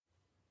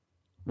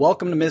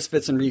Welcome to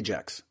Misfits and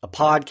Rejects, a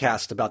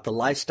podcast about the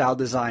lifestyle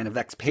design of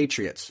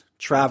expatriates,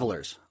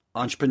 travelers,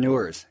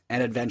 entrepreneurs,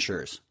 and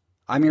adventurers.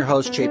 I'm your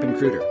host, Chapin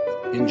Cruder.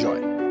 Enjoy.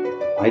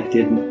 I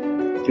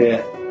didn't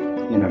fit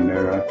in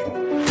America.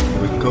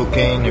 With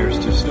cocaine,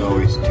 there's just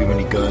always too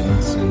many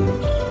guns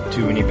and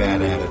too many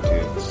bad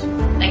attitudes.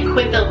 I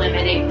quit the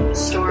limiting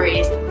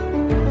stories.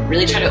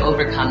 Really try to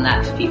overcome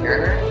that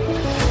fear.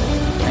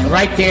 And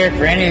right there,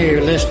 for any of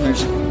your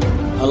listeners,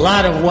 a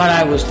lot of what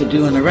I was to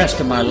do in the rest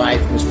of my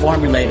life was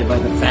formulated by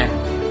the fact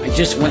I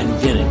just went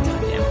and did it,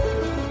 goddamn.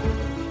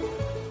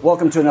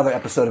 Welcome to another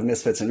episode of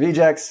Misfits and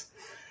Rejects.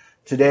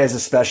 Today is a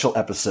special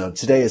episode.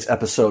 Today is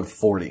episode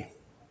 40.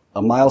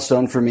 A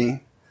milestone for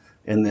me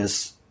in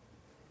this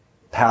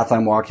path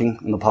I'm walking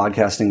in the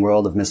podcasting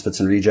world of Misfits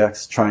and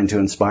Rejects, trying to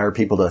inspire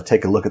people to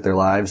take a look at their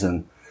lives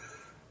and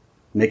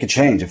make a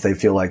change if they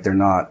feel like they're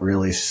not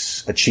really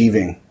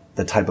achieving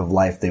the type of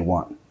life they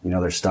want. You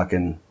know, they're stuck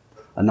in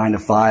a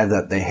 9-to-5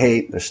 that they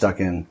hate. They're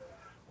stuck in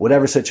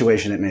whatever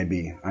situation it may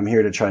be. I'm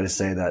here to try to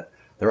say that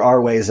there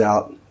are ways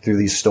out through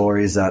these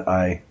stories that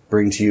I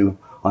bring to you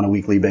on a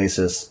weekly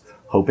basis,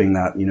 hoping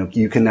that, you know,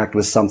 you connect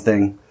with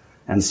something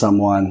and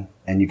someone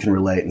and you can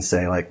relate and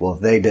say like, well, if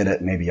they did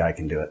it, maybe I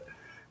can do it.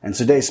 And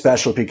today's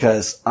special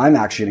because I'm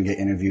actually going to get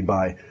interviewed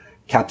by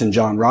Captain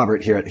John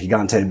Robert here at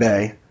Gigante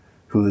Bay,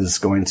 who is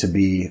going to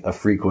be a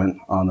frequent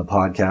on the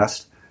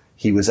podcast.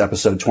 He was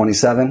episode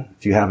 27.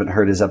 If you haven't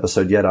heard his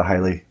episode yet, I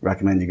highly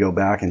recommend you go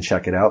back and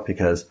check it out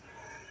because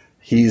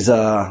he's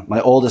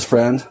my oldest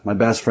friend, my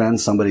best friend,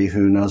 somebody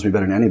who knows me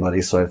better than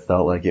anybody. So I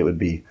felt like it would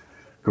be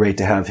great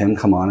to have him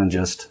come on and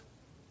just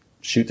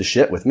shoot the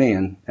shit with me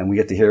and we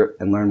get to hear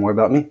and learn more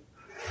about me.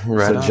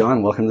 Right so on.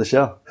 John, welcome to the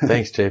show.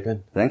 Thanks,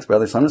 Chapin. Thanks,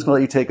 brother. So I'm just going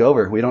to let you take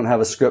over. We don't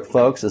have a script,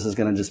 folks. This is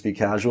going to just be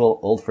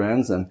casual, old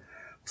friends, and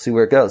we'll see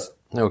where it goes.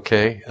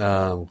 Okay.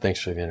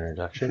 Thanks for the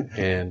introduction.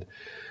 And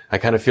I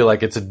kind of feel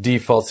like it's a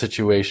default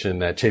situation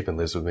that Chapin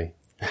lives with me.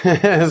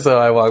 So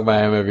I walk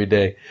by him every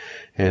day.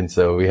 And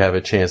so we have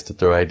a chance to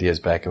throw ideas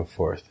back and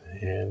forth.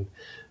 And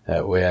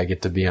that way I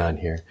get to be on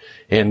here.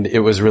 And it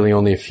was really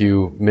only a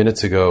few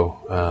minutes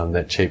ago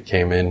that Chape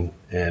came in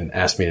and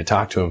asked me to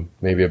talk to him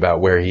maybe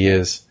about where he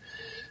is.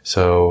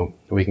 So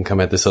we can come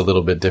at this a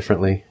little bit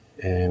differently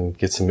and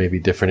get some maybe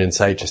different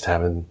insight, just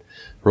having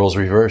roles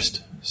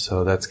reversed.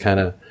 So that's kind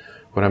of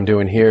what I'm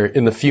doing here.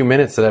 In the few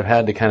minutes that I've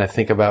had to kind of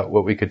think about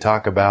what we could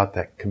talk about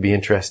that could be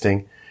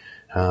interesting,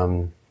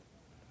 I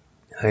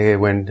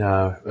went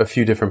a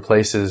few different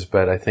places,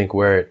 but I think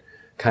where it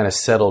kind of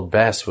settled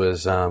best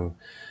was in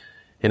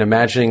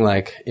imagining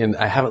I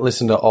haven't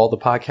listened to all the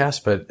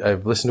podcasts, but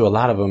I've listened to a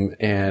lot of them,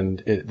 and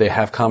they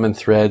have common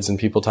threads, and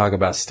people talk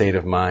about state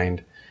of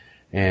mind.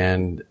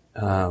 And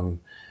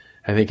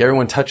I think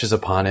everyone touches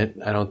upon it.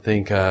 I don't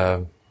think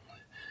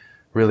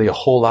really a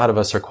whole lot of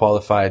us are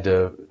qualified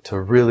to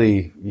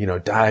really, you know,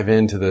 dive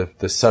into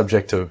the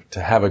subject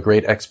to have a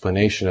great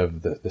explanation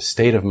of the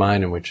state of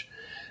mind in which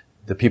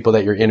the people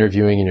that you're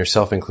interviewing, and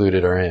yourself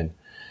included, are in.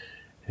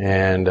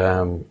 And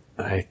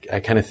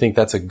I kind of think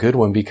that's a good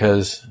one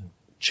because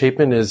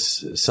Chapin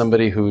is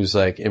somebody who's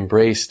like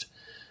embraced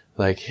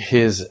like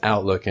his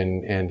outlook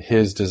and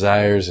his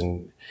desires,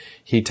 and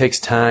he takes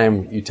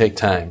time, you take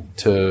time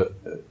to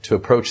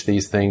approach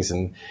these things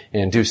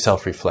and do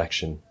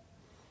self-reflection.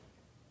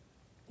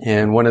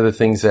 And one of the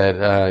things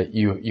that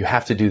you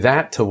have to do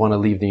that to want to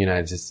leave the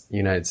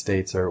United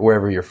States or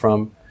wherever you're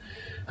from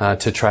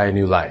to try a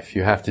new life.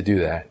 You have to do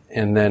that.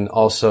 And then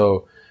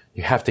also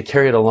you have to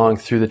carry it along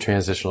through the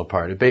transitional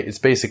part. It's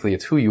basically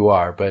who you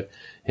are, but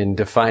in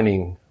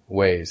defining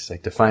ways,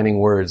 like defining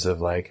words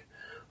of like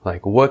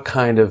what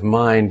kind of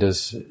mind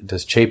does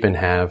Chapin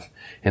have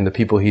and the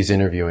people he's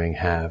interviewing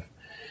have.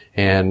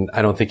 And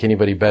I don't think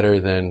anybody better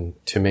than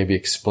to maybe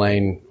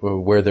explain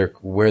where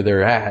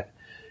they're at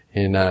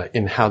in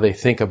how they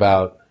think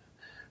about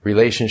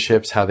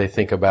relationships, how they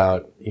think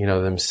about, you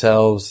know,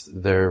 themselves,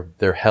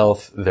 their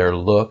health, their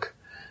look,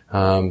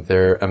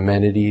 their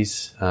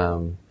amenities,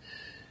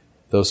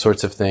 those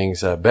sorts of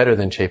things, better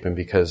than Chapin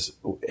because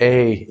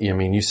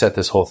you set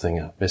this whole thing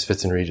up.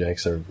 Misfits and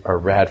Rejects are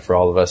rad for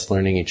all of us,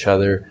 learning each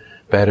other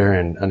better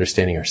and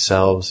understanding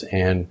ourselves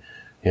and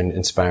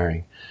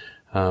inspiring.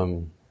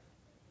 And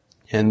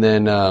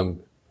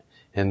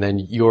then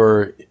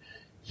you're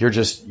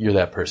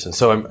that person.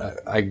 So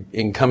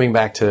in coming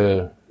back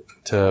to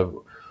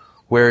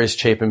where is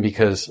Chapin,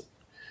 because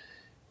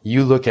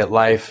you look at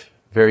life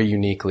very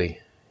uniquely.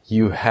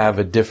 You have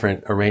a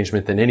different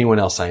arrangement than anyone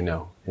else I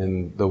know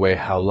in the way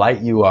how light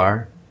you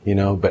are, you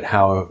know, but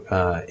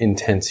how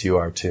intense you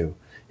are too.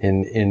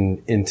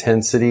 In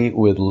intensity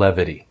with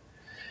levity.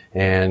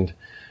 And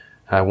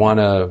I don't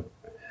know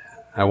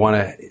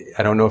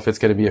if it's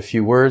going to be a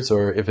few words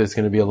or if it's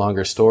going to be a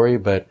longer story,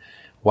 but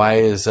why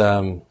is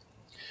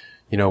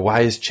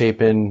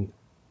Chapin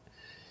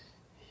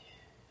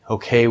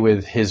okay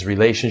with his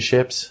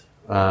relationships?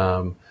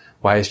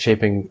 Why is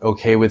Chapin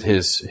okay with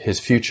his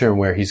future and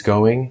where he's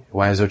going?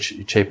 Why is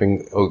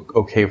Chapin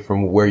okay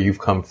from where you've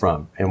come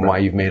from and why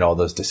you've made all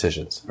those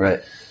decisions?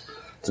 Right.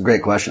 It's a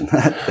great question.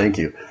 Thank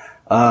you.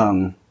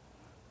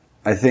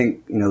 I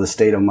think, the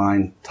state of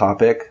mind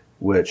topic,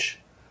 which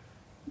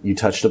you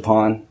touched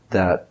upon,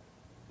 that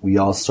we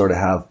all sort of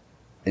have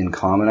in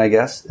common, I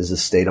guess, is a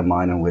state of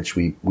mind in which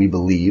we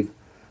believe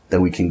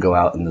that we can go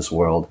out in this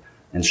world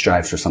and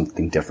strive for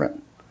something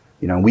different.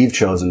 We've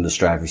chosen to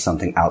strive for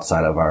something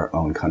outside of our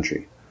own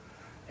country.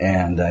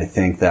 And I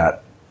think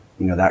that,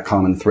 that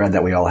common thread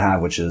that we all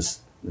have, which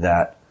is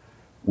that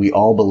we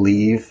all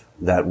believe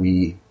that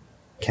we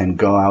can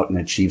go out and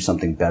achieve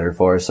something better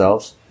for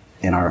ourselves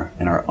in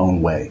our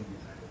own way,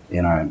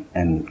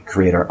 and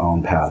create our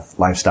own path,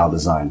 lifestyle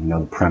design,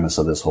 the premise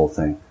of this whole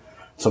thing.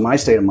 So my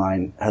state of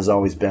mind has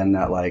always been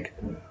that, like,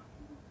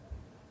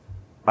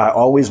 I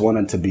always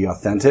wanted to be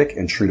authentic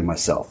and true to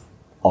myself.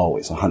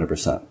 Always,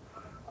 100%.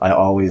 I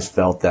always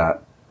felt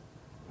that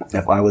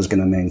if I was going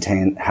to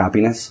maintain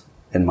happiness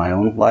in my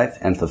own life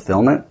and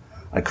fulfillment,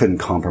 I couldn't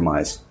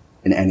compromise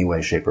in any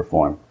way, shape, or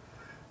form.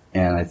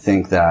 And I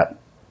think that,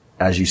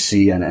 as you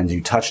see, and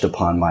you touched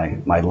upon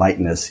my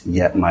lightness,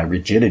 yet my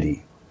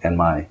rigidity and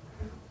my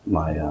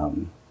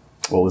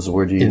what was the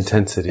word you used?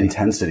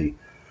 Intensity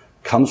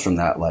comes from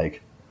that.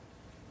 Like,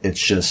 it's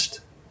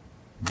just,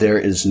 there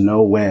is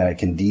no way I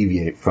can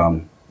deviate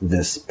from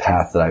this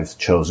path that I've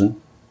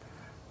chosen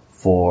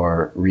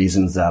for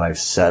reasons that I've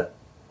set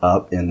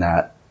up, in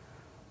that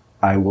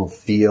I will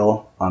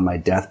feel on my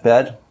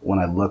deathbed when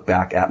I look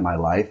back at my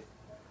life,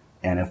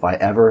 and if I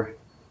ever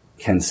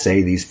can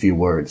say these few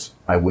words,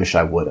 I wish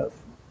I would have.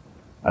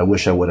 I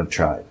wish I would have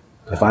tried.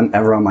 If I'm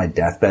ever on my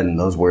deathbed and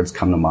those words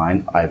come to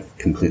mind, I've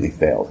completely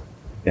failed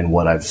in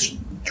what I've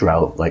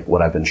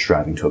been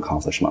striving to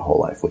accomplish my whole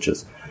life, which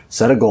is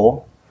set a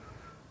goal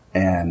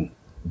and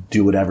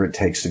do whatever it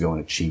takes to go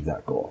and achieve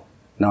that goal.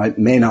 Now, it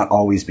may not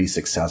always be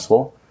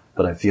successful,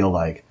 but I feel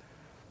like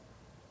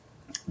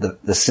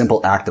the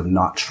simple act of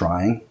not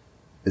trying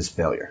is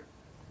failure.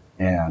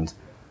 And,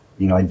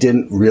 I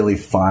didn't really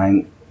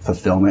find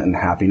fulfillment and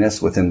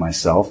happiness within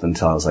myself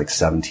until I was like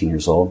 17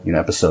 years old.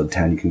 Episode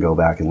 10 you can go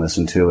back and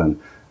listen to, and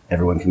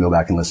everyone can go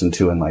back and listen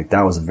to. And like,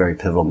 that was a very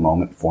pivotal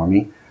moment for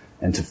me.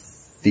 And to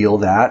feel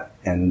that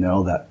and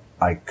know that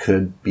I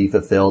could be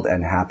fulfilled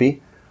and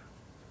happy.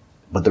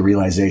 But the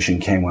realization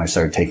came when I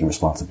started taking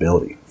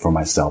responsibility for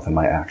myself and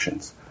my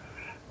actions.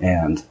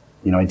 And,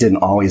 I didn't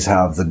always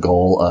have the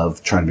goal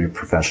of trying to be a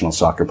professional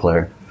soccer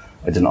player.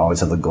 I didn't always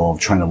have the goal of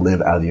trying to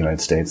live out of the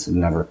United States, and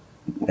never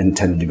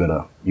intended to go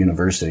to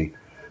university.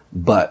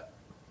 But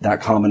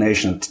that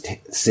combination of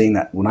seeing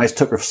that when I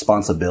took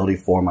responsibility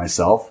for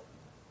myself,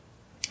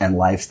 and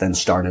life then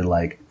started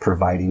like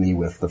providing me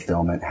with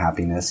fulfillment,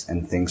 happiness,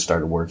 and things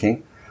started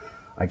working,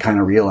 I kind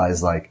of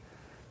realized like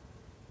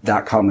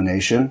that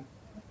combination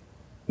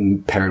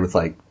paired with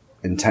like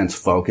intense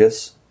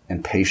focus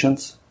and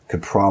patience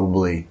could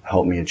probably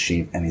help me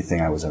achieve anything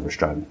I was ever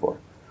striving for.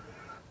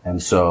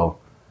 And so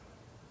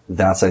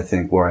that's, I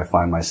think, where I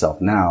find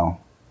myself now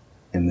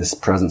in this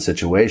present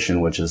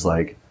situation, which is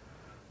like,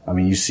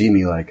 you see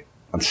me, like,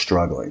 I'm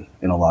struggling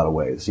in a lot of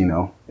ways,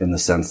 in the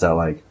sense that,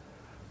 like,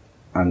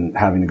 I'm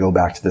having to go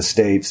back to the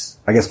States.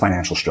 I guess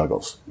financial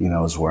struggles,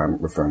 is where I'm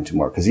referring to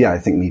more. Because, I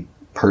think me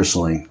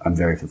personally, I'm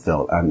very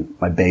fulfilled.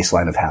 My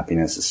baseline of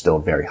happiness is still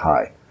very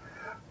high.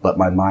 But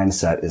my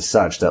mindset is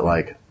such that,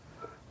 like,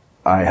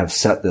 I have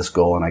set this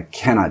goal and I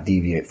cannot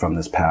deviate from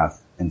this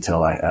path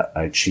until I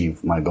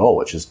achieve my goal,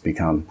 which is to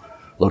become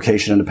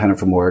location independent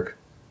from work,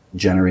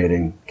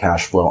 generating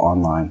cash flow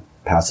online,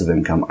 passive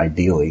income,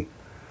 ideally,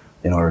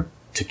 in order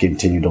to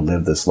continue to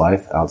live this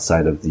life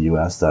outside of the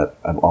U.S. that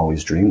I've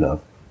always dreamed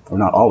of. Or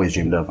not always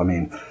dreamed of.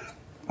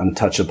 I'm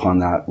touched upon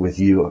that with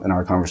you in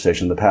our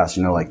conversation in the past.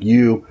 Like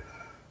you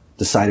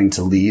deciding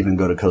to leave and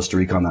go to Costa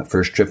Rica on that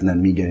first trip, and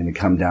then me getting to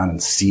come down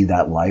and see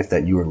that life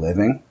that you were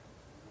living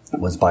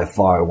was by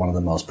far one of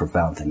the most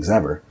profound things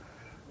ever.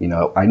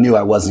 I knew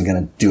I wasn't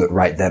going to do it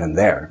right then and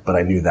there, but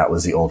I knew that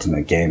was the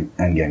ultimate end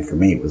game for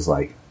me, was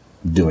like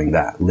doing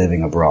that,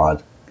 living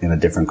abroad in a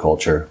different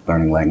culture,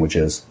 learning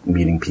languages,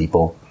 meeting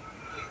people,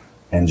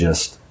 and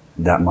just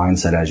that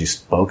mindset, as you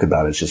spoke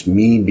about, it's just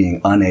me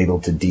being unable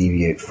to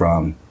deviate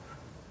from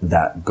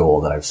that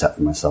goal that I've set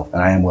for myself.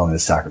 And I am willing to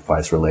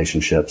sacrifice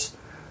relationships,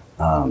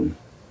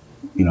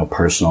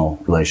 personal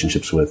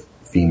relationships with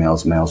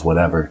females, males,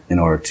 whatever, in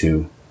order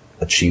to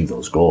achieve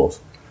those goals.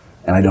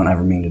 And I don't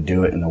ever mean to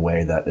do it in a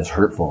way that is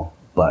hurtful,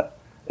 but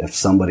if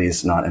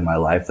somebody's not in my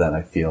life that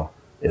I feel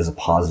is a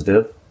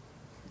positive,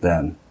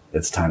 then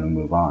it's time to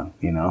move on,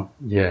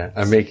 Yeah,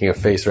 I'm making a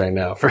face right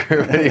now for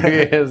everybody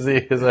who can see,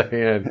 because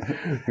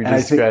we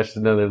just scratched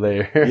another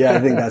layer. Yeah, I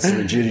think that's the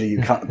rigidity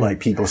like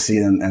people see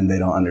and they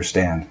don't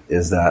understand,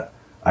 is that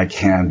I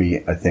can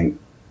be, I think,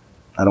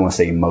 I don't want to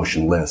say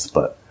emotionless,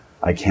 but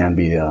I can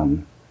be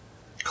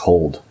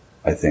cold,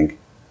 I think,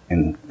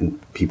 in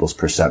people's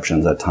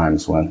perceptions at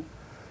times when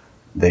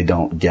they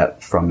don't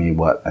get from me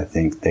what I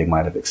think they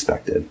might have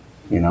expected,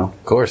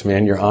 Of course,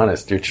 man, you're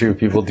honest, you're true.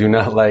 People do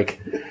not like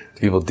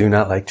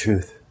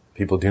truth.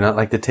 People do not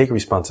like to take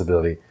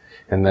responsibility.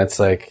 And that's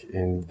like,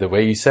 and the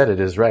way you said it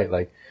is right.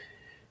 Like,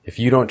 if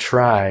you don't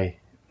try,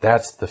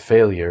 that's the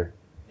failure.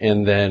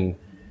 And then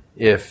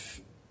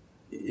if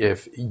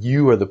if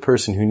you are the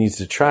person who needs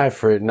to try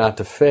for it not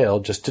to fail,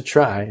 just to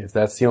try, if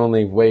that's the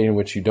only way in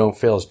which you don't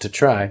fail is to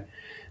try,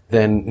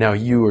 then now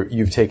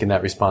you've taken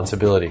that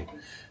responsibility.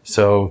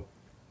 So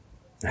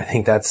I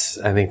think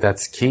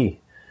that's key.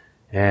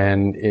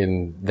 And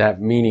in that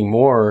meaning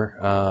more,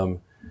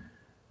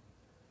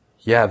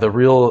 the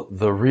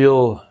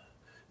real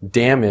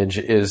damage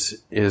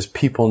is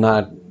people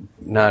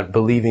not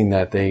believing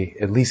that they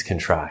at least can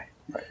try.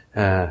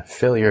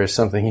 Failure is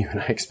something you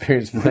and I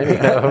experience plenty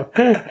of.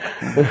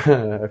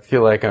 I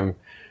feel like I'm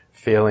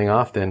failing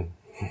often,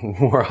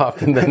 more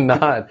often than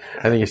not.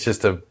 I think it's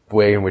just a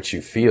way in which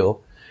you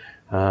feel.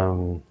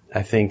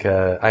 I think,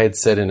 I had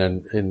said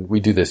we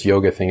do this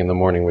yoga thing in the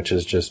morning, which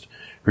is just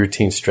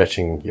routine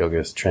stretching. Yoga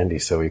is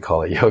trendy, so we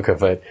call it yoga,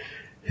 but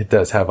it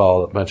does have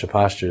a bunch of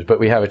postures. But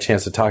we have a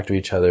chance to talk to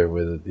each other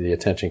with the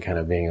attention kind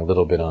of being a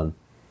little bit on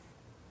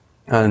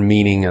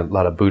meaning, a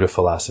lot of Buddha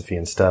philosophy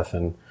and stuff.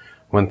 And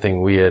one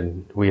thing we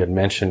had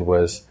mentioned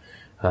was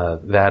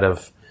that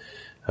of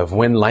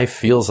when life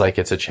feels like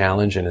it's a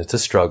challenge and it's a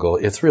struggle,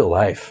 it's real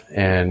life,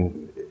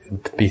 and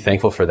be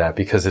thankful for that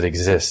because it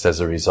exists as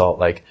a result.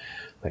 Like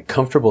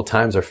comfortable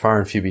times are far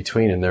and few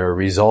between, and they're a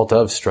result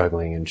of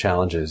struggling and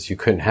challenges. You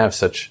couldn't have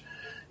such,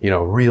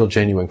 real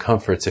genuine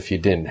comforts if you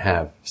didn't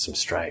have some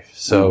strife.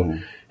 So,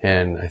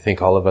 and I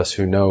think all of us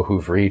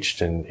who've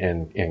reached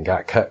and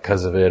got cut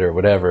because of it or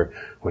whatever,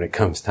 when it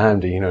comes time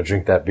to,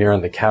 drink that beer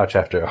on the couch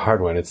after a hard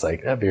one, it's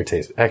like, that beer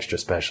tastes extra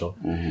special.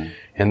 Mm-hmm.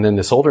 And then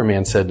this older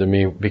man said to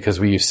me, because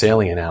we use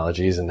sailing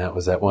analogies, and that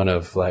was that one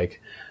of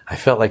like, I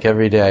felt like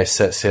every day I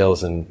set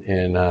sails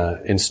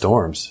in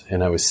storms,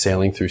 and I was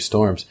sailing through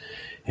storms.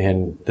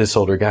 And this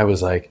older guy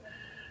was like,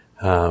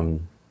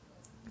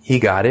 he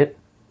got it.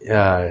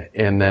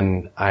 And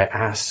then I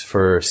asked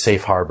for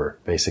safe harbor,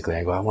 basically.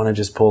 I go, I want to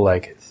just pull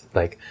like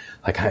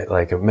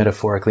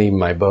metaphorically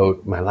my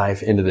boat, my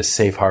life into this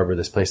safe harbor,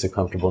 this place of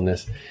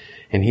comfortableness.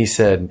 And he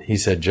said,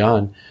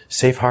 John,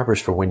 safe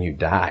harbor's for when you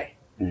die.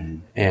 Mm-hmm.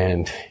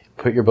 And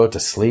put your boat to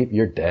sleep,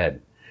 you're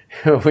dead.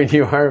 When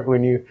you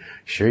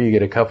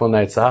get a couple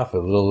nights off, a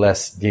little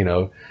less,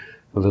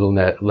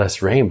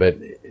 less rain, but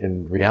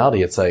in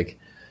reality, it's like,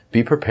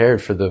 be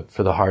prepared for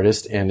the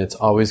hardest, and it's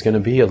always going to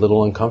be a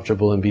little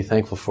uncomfortable, and be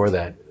thankful for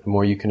that. The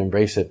more you can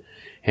embrace it.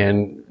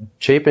 And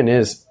Chapin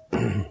is,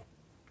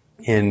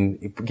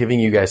 in giving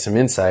you guys some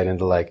insight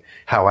into like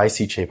how I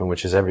see Chapin,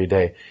 which is every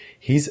day.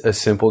 He's a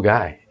simple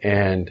guy,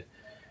 and,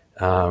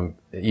 on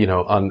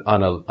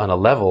a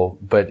level,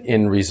 but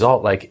in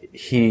result, like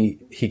he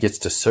gets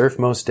to surf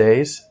most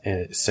days,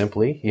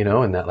 simply,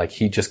 and that like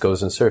he just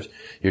goes and surfs.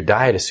 Your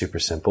diet is super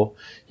simple.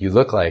 You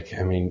look like,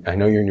 I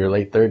know you're in your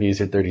late 30s,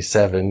 you're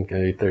 37,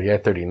 you're 30, I'm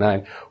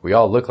 39. We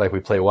all look like we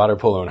play water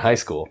polo in high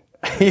school,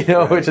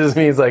 which just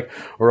means like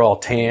we're all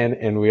tan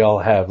and we all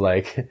have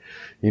like,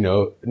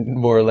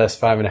 more or less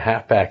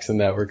 5.5 packs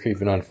and that we're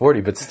creeping on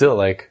 40, but still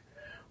like,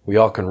 we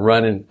all can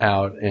run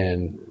out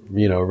and,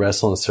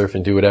 wrestle and surf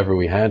and do whatever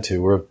we had to.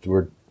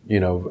 We're,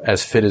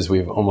 as fit as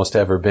we've almost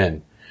ever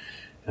been.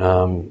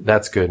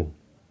 That's good.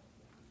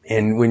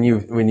 And when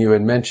you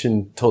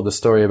had told the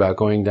story about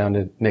going down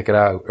to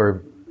Nicaragua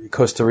or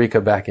Costa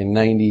Rica back in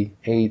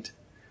 98,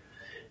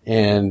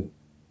 and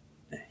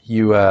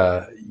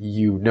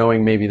you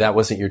knowing maybe that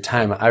wasn't your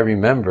time, I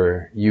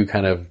remember you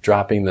kind of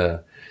dropping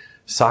the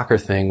soccer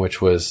thing,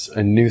 which was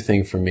a new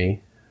thing for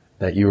me,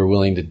 that you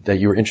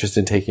were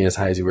interested in taking as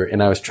high as you were.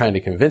 And I was trying to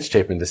convince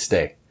Chapin to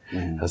stay.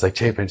 Mm-hmm. I was like,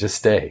 Chapin, just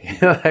stay.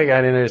 Like, I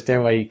didn't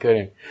understand why he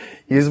couldn't.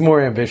 He was more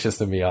ambitious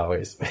than me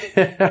always.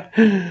 I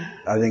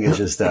think it's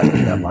just that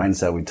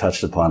mindset we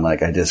touched upon.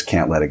 Like, I just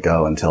can't let it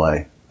go until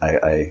I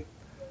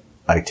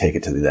take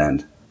it to the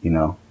end,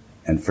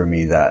 And for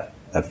me, that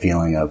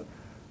feeling of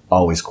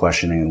always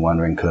questioning and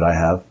wondering, could I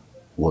have,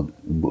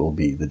 will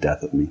be the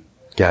death of me.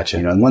 Gotcha.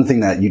 And one thing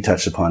that you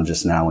touched upon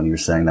just now when you were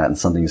saying that, and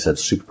something you said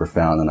super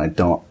profound, and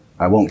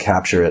I won't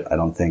capture it, I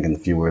don't think, in the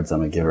few words I'm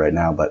going to give right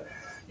now, but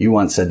you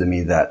once said to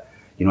me that,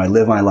 I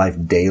live my life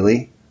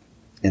daily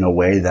in a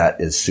way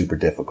that is super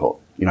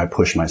difficult. I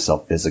push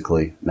myself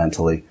physically,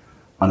 mentally,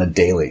 on a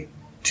daily,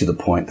 to the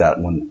point that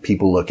when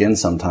people look in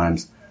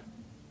sometimes,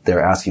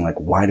 they're asking like,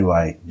 why do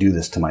I do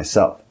this to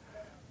myself?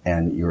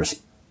 And you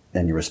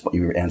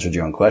answered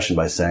your own question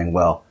by saying,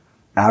 well,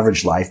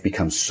 average life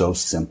becomes so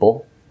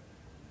simple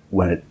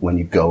when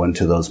you go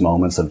into those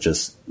moments of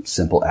just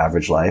simple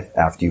average life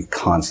after you've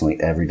constantly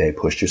every day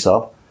pushed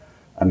yourself.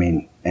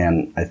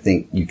 And I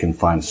think you can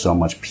find so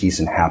much peace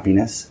and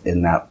happiness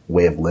in that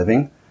way of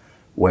living,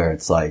 where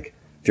it's like,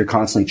 if you're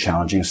constantly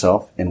challenging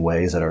yourself in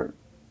ways that are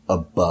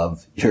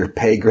above your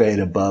pay grade,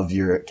 above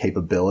your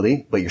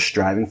capability, but you're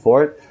striving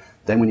for it,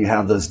 then when you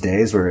have those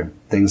days where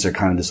things are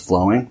kind of just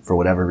flowing for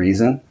whatever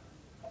reason,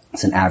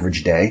 it's an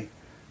average day.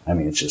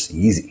 It's just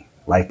easy.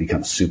 Life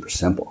becomes super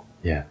simple.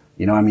 Yeah.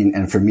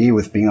 And for me,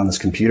 with being on this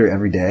computer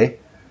every day,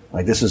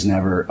 like, this was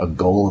never a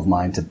goal of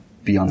mine to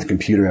be on the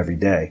computer every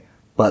day.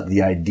 But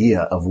the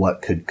idea of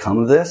what could come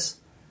of this,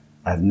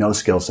 I have no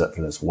skill set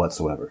for this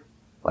whatsoever.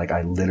 Like,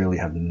 I literally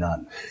have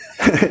none.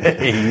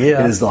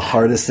 Yeah. It is the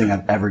hardest thing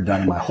I've ever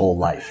done in my whole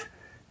life.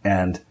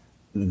 And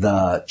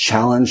the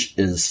challenge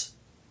is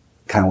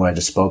kind of what I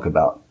just spoke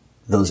about.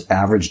 Those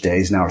average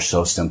days now are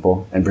so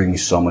simple and bring me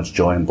so much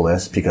joy and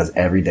bliss because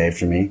every day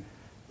for me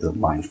is a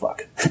mind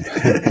fuck.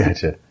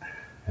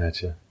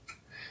 Gotcha.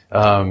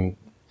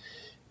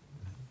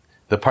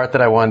 The part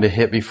that I wanted to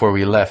hit before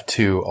we left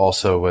too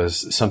also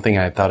was something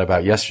I thought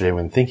about yesterday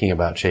when thinking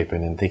about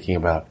Chapin and thinking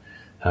about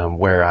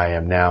where I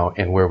am now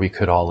and where we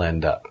could all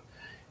end up.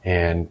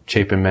 And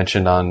Chapin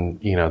mentioned on,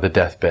 the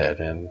deathbed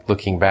and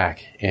looking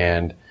back.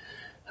 And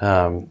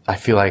I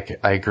feel like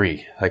I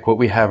agree. Like what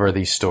we have are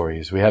these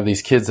stories. We have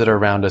these kids that are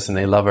around us and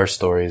they love our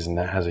stories, and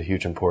that has a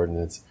huge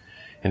importance.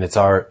 And it's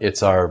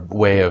our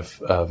way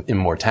of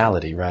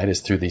immortality, right?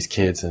 Is through these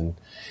kids, and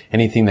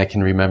anything that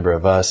can remember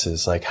of us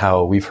is like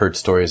how we've heard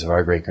stories of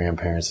our great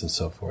grandparents and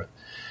so forth.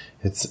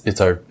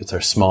 It's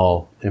our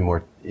small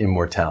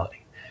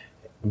immortality.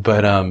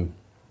 But,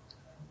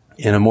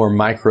 in a more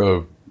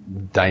micro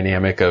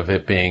dynamic of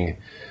it being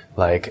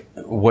like,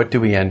 what do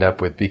we end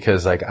up with?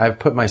 Because like I've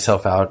put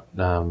myself out,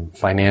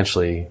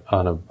 financially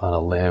on a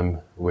limb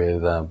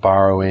with,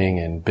 borrowing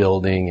and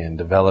building and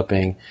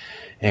developing.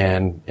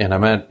 And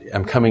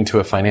I'm coming to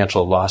a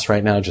financial loss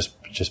right now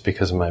just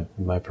because of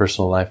my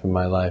personal life and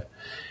my life.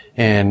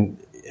 And,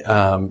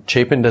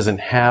 Chapin doesn't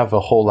have a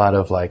whole lot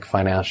of like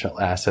financial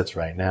assets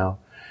right now.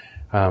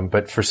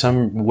 But for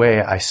some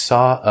way I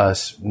saw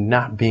us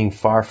not being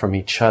far from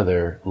each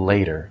other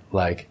later,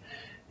 like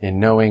in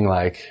knowing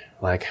like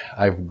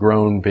I've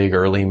grown big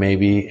early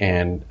maybe,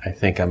 and I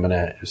think I'm going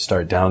to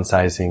start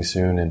downsizing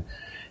soon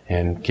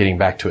and getting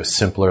back to a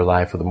simpler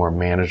life with a more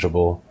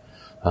manageable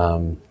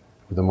amount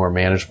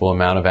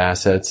of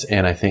assets.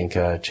 And I think,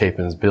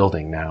 Chapin's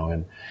building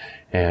now.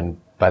 And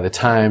by the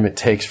time it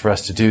takes for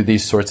us to do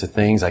these sorts of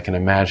things, I can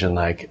imagine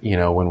like,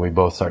 when we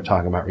both start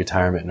talking about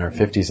retirement in our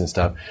 50s and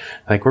stuff,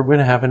 like we're going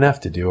to have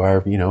enough to do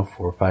our, 4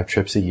 or 5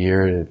 trips a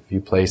year to a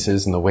few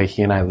places. And the way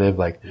he and I live,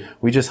 like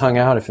we just hung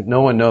out. If no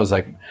one knows,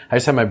 like I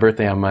just had my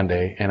birthday on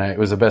Monday, and it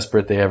was the best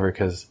birthday ever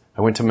because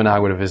I went to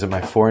Managua to visit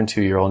my 4 and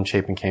 2-year-old, and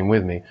Chapin came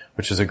with me,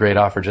 which was a great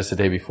offer just the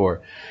day before.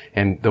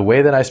 And the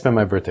way that I spent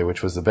my birthday,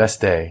 which was the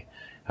best day,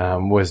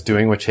 was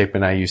doing what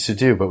Chapin and I used to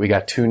do, but we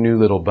got 2 new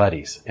little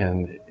buddies,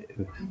 and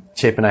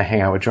Chapin and I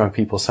hang out with drunk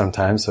people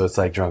sometimes, so it's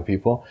like drunk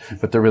people,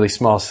 but they're really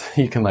small, so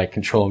you can like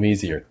control them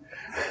easier.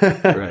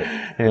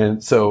 Right.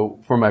 And so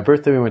for my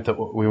birthday,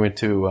 we went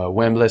to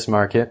Wembless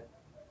Market,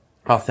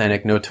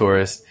 authentic, no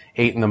tourists,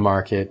 ate in the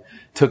market,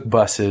 took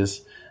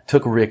buses,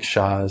 took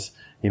rickshaws,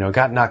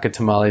 got naca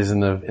tamales in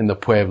the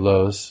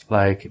pueblos,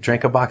 like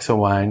drank a box of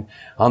wine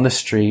on the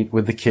street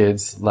with the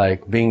kids,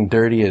 like being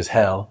dirty as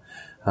hell.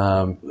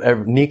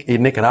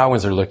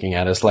 Nicaraguans are looking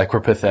at us like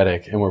we're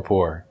pathetic and we're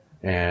poor.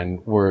 And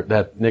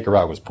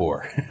Nicaragua's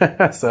poor.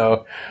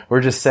 So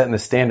we're just setting the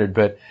standard,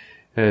 but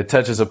it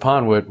touches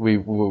upon what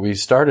we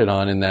started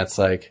on, and that's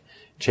like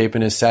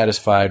Chapin is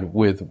satisfied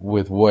with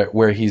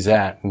where he's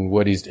at and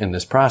what he's in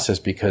this process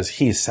because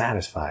he's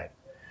satisfied.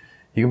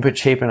 You can put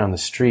Chapin on the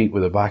street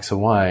with a box of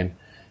wine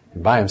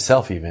and by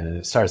himself even, and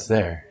it starts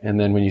there. And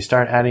then when you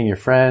start adding your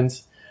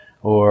friends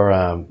or,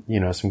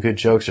 some good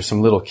jokes or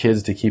some little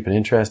kids to keep it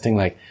interesting,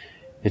 like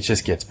it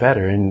just gets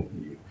better.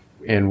 And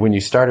when you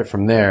start it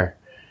from there,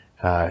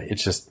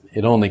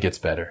 it only gets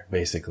better,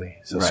 basically.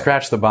 So right.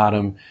 Scratch the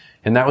bottom.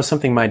 And that was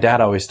something my dad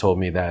always told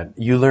me, that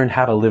you learn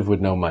how to live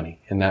with no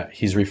money. And that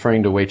he's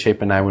referring to the way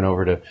Chapin and I went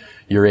over to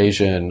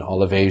Eurasia and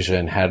all of Asia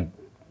and had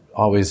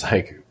always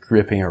like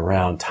gripping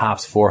around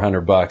tops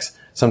 $400,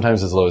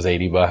 sometimes as low as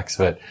 $80.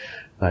 But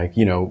like,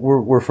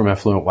 we're from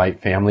affluent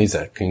white families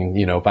that can,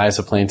 buy us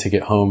a plane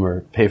ticket home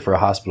or pay for a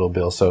hospital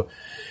bill. So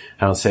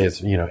I don't say it's,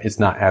 it's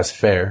not as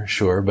fair,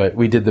 sure, but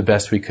we did the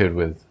best we could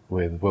with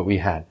what we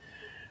had.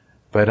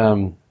 But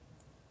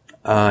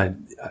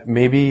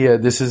maybe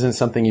this isn't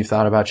something you've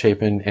thought about,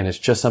 Chapin, and it's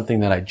just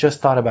something that I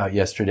just thought about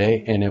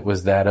yesterday, and it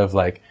was that of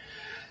like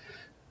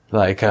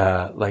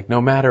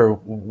no matter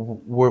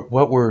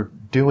what we're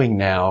doing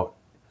now,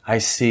 I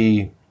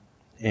see,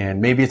 and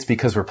maybe it's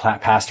because we're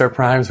past our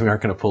primes, we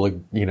aren't going to pull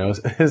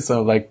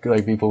so like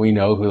people we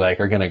know who like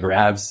are going to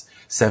grab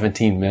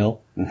 17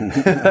 mil, like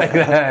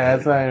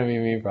that's not going to be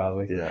me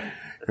probably. Yeah.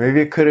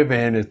 Maybe it could have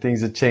been if things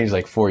had changed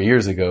like 4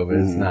 years ago, but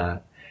it's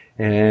not.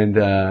 And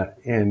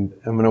I'm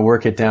going to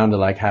work it down to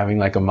like having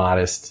like a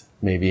modest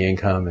maybe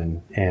income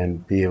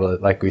and be able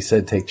to, like we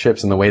said, take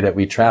trips. And the way that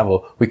we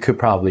travel, we could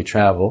probably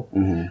travel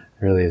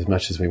really as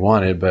much as we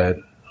wanted, but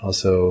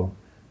also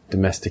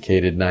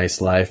domesticated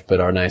nice life. But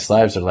our nice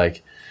lives are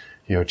like,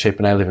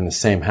 Chapin and I live in the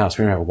same house.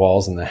 We don't have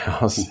walls in the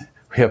house.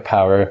 We have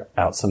power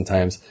out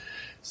sometimes.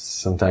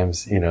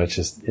 Sometimes,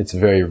 it's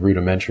very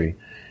rudimentary.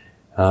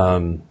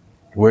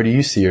 Where do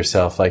you see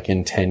yourself like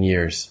in 10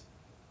 years?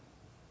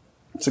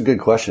 It's a good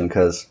question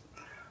because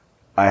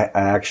I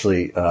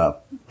actually,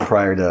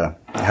 prior to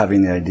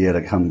having the idea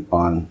to come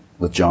on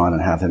with John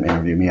and have him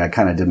interview me, I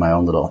kind of did my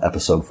own little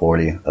episode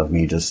 40 of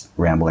me just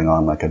rambling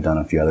on like I've done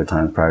a few other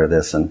times prior to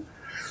this. And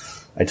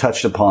I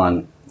touched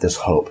upon this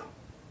hope,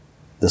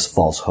 this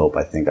false hope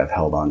I think I've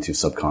held on to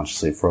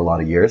subconsciously for a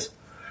lot of years.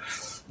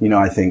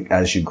 I think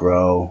as you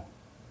grow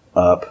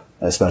up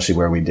especially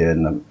where we did.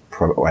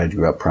 I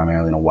grew up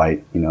primarily in a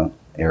white,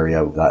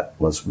 area that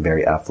was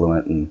very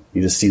affluent, and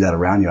you just see that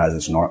around you as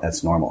it's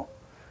normal.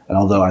 And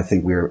although I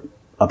think we were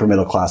upper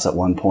middle class at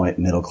one point,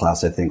 middle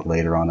class, I think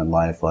later on in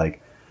life,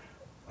 like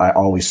I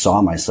always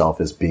saw myself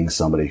as being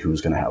somebody who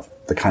was going to have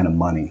the kind of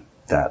money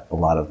that a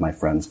lot of my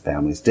friends'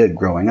 families did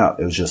growing up.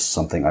 It was just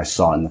something I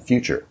saw in the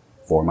future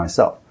for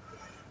myself.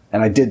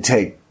 And I did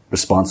take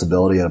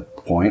responsibility at a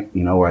point,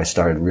 where I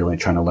started really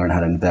trying to learn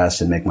how to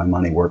invest and make my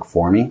money work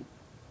for me.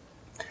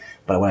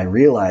 But what I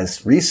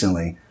realized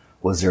recently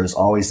was there's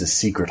always this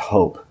secret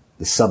hope,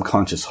 the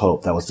subconscious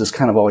hope that was just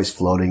kind of always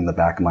floating in the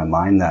back of my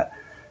mind that,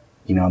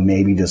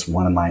 maybe just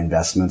one of my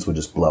investments would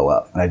just blow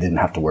up and I didn't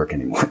have to work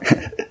anymore.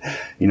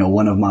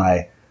 One of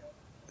my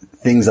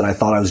things that I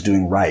thought I was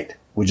doing right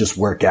would just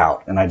work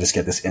out and I just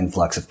get this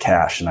influx of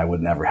cash and I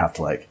would never have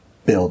to like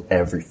build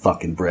every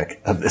fucking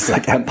brick of this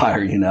like empire,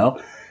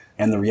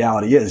 And the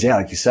reality is,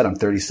 like you said, I'm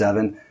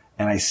 37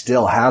 and I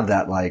still have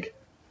that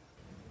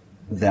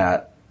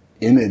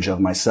image of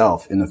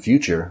myself in the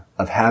future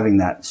of having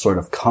that sort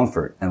of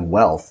comfort and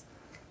wealth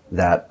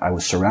that I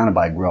was surrounded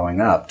by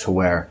growing up, to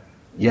where,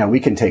 we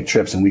can take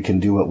trips and we can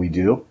do what we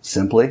do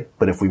simply.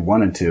 But if we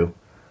wanted to,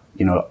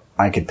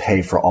 I could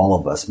pay for all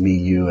of us, me,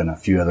 you, and a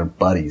few other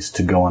buddies,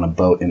 to go on a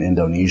boat in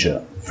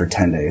Indonesia for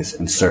 10 days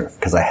and surf,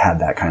 because I had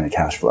that kind of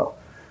cash flow.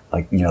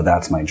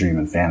 That's my dream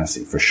and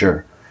fantasy for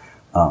sure.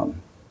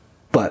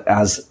 But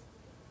as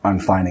I'm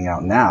finding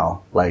out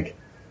now,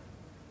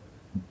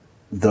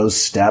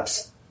 those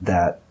steps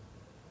that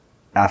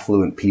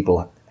affluent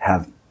people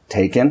have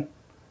taken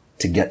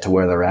to get to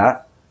where they're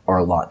at are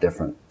a lot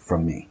different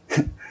from me.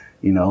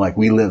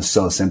 We live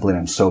so simply and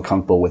I'm so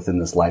comfortable within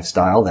this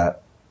lifestyle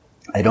that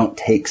I don't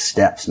take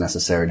steps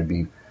necessary to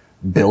be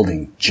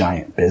building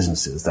giant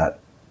businesses that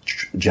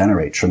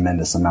generate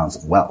tremendous amounts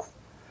of wealth.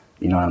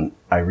 And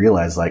I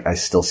realize I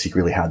still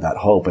secretly had that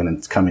hope, and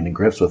it's coming to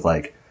grips with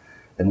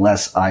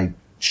unless I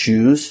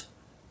choose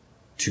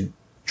to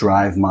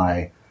drive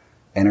my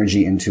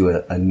energy into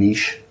a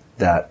niche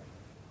that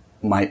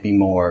might be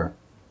more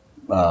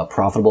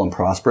profitable and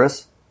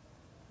prosperous,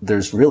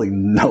 there's really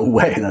no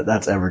way that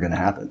that's ever going to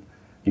happen.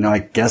 I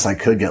guess I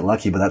could get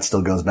lucky, but that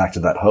still goes back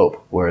to that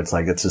hope, where it's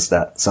it's just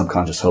that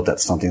subconscious hope that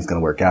something's going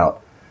to work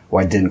out,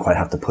 where I didn't quite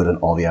have to put in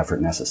all the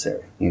effort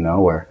necessary,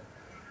 where,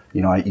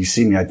 you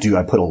see me, I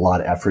put a lot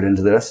of effort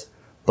into this,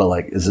 but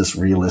is this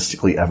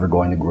realistically ever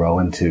going to grow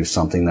into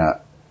something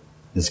that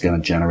is going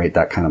to generate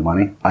that kind of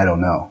money? I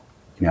don't know.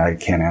 I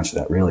can't answer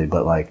that really,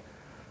 but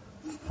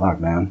fuck,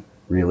 man,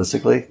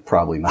 realistically,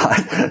 probably not.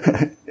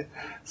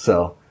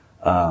 So,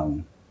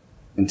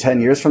 in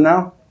 10 years from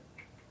now,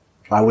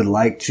 I would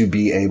like to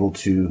be able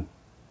to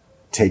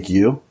take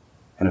you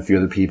and a few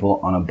other people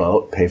on a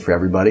boat, pay for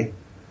everybody,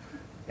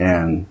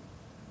 and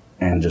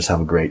just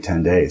have a great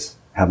 10 days.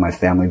 Have my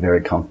family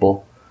very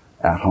comfortable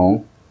at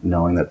home,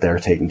 knowing that they're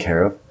taken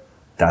care of.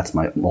 That's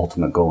my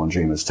ultimate goal and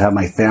dream, is to have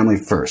my family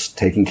first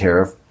taken care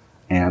of,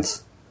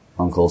 aunts,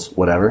 uncles,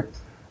 whatever,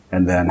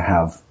 and then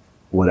have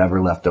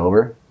whatever left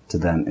over to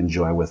then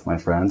enjoy with my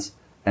friends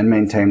and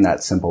maintain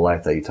that simple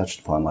life that you touched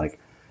upon.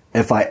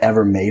 If I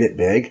ever made it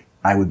big,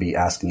 I would be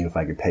asking you if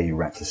I could pay you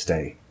rent to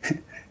stay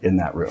in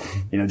that room.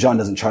 John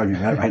doesn't charge me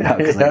rent right now.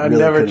 I've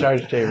never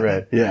charged Jay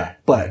rent. Yeah.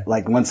 But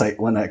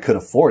when I could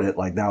afford it,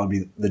 that would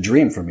be the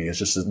dream for me, is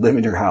just to live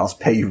in your house,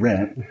 pay you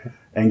rent,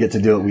 and get to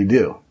do what we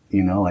do.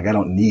 I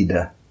don't need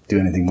to do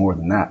anything more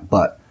than that.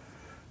 But,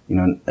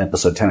 in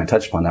episode 10, I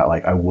touched upon that.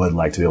 I would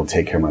like to be able to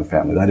take care of my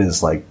family. That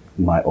is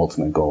my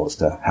ultimate goal, is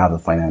to have the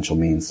financial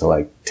means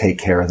to take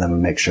care of them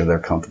and make sure they're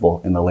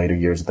comfortable in the later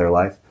years of their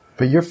life.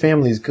 But your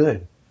family's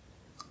good.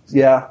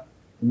 Yeah,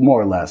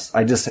 more or less.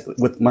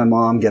 With my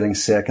mom getting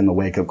sick and the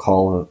wake-up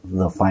call,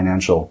 the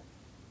financial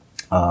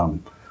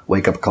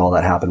wake-up call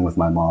that happened with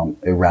my mom,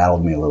 it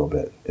rattled me a little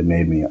bit. It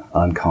made me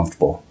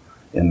uncomfortable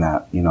in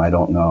that, I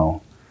don't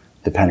know,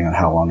 depending on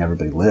how long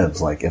everybody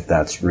lives, if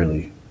that's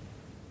really,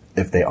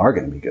 if they are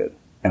going to be good.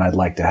 And I'd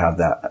like to have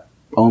that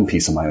own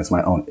peace of mind. It's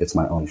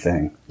my own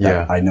thing.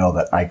 Yeah. I know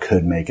that I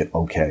could make it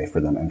okay for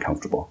them and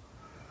comfortable.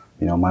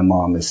 My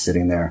mom is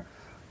sitting there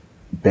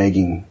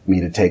begging me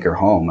to take her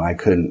home. I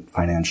couldn't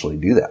financially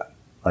do that.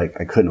 I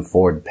couldn't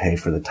afford to pay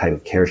for the type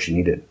of care she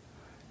needed.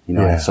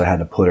 So I had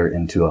to put her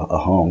into a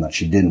home that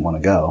she didn't want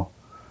to go.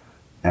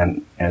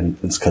 And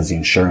it's because the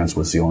insurance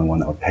was the only one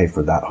that would pay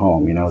for that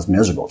home. It was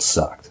miserable. It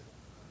sucked.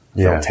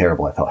 It felt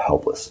terrible. I felt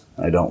helpless.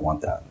 I don't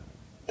want that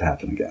to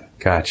happen again.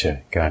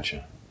 Gotcha.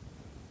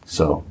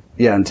 So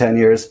in 10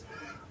 years,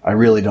 I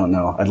really don't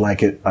know. I'd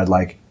like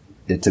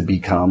it to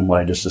become what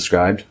I just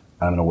described.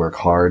 I'm going to work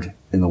hard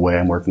in the way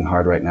I'm working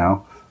hard right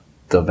now.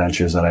 The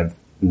ventures that I've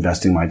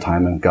investing my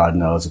time in, God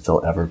knows if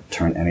they'll ever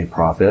turn any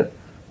profit.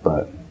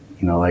 But,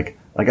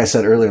 like I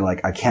said earlier,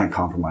 I can't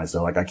compromise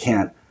though. I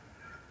can't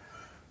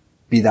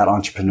be that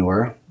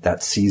entrepreneur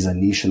that sees a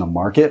niche in the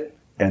market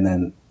and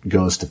then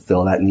goes to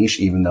fill that niche,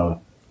 even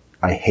though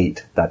I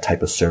hate that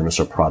type of service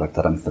or product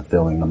that I'm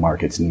fulfilling the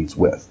market's needs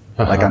with.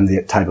 I'm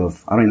the type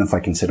of, I don't even know if I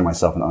consider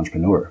myself an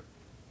entrepreneur.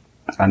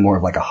 I'm more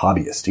of a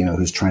hobbyist,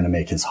 who's trying to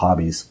make his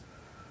hobbies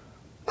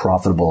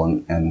profitable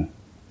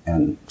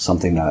and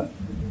something that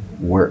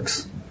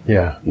works.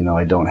 Yeah. You know,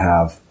 I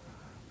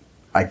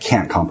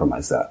can't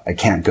compromise that. I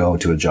can't go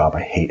to a job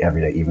I hate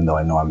every day, even though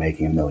I know I'm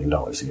making $1 million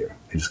a year.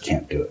 I just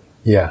can't do it.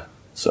 Yeah.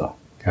 So.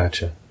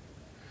 Gotcha.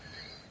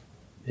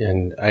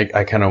 And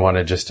I kind of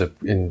wanted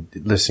in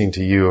listening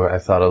to you, I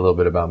thought a little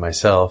bit about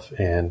myself,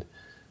 and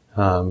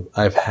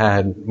I've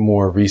had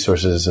more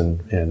resources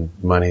and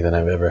money than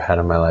I've ever had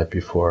in my life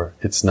before.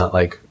 It's not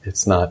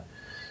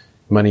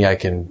money I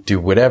can do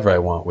whatever I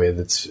want with.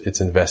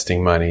 It's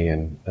investing money,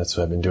 and that's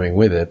what I've been doing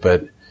with it.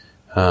 But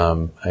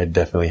I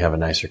definitely have a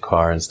nicer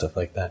car and stuff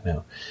like that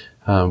now.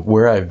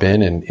 Where I've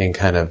been and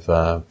kind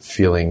of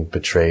feeling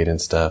betrayed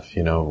and stuff,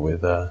 you know,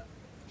 with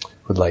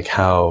like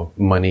how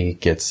money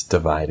gets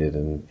divided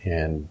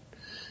and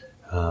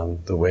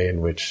the way in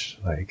which,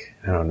 like,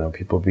 I don't know,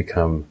 people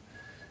become,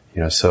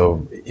 you know,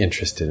 so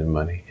interested in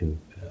money and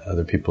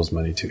other people's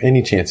money too.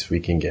 Any chance we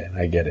can get,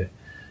 I get it.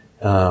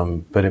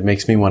 But it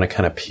makes me want to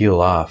kind of peel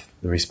off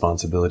the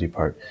responsibility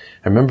part.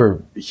 I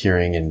remember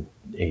hearing in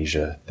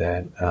Asia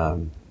that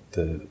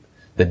the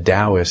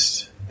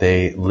Taoists,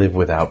 they live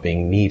without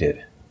being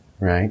needed,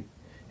 right?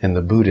 And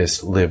the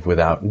Buddhists live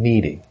without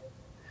needing.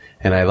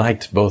 And I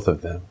liked both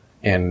of them.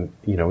 And,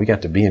 you know, we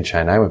got to be in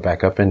China. I went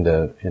back up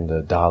into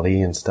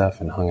Dali and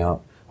stuff and hung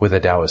out with a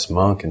Taoist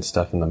monk and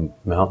stuff in the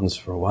mountains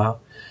for a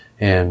while.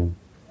 And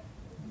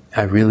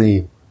I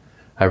really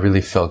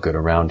felt good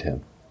around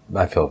him.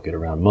 I felt good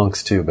around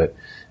monks too, but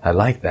I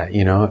like that,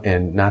 you know,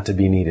 and not to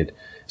be needed.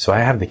 So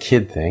I have the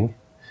kid thing,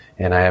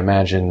 and I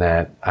imagine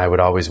that I would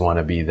always want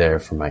to be there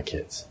for my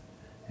kids,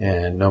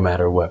 and no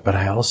matter what. But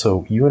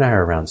you and I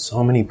are around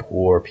so many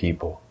poor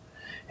people,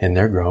 and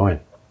they're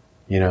growing,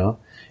 you know.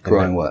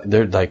 Growing what?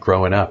 They're like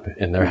growing up,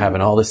 and they're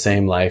having all the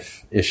same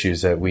life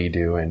issues that we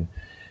do. And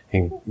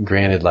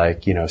granted,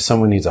 like, you know,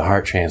 someone needs a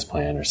heart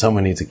transplant or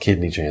someone needs a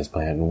kidney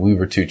transplant, and we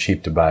were too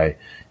cheap to buy,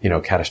 you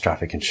know,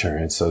 catastrophic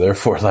insurance. So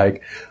therefore,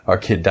 like, our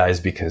kid dies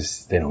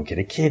because they don't get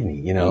a kidney,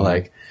 you know,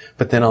 like,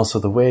 but then also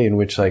the way in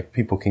which, like,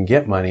 people can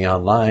get money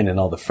online and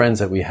all the friends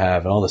that we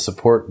have and all the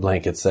support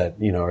blankets that,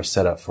 you know, are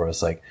set up for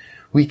us, like,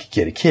 we could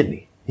get a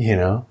kidney, you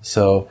know?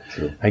 So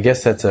True. I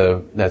guess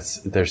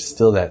there's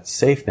still that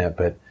safe net,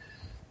 but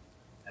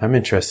I'm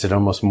interested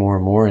almost more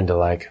and more into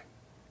like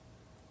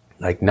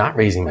not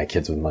raising my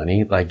kids with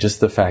money. Like, just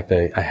the fact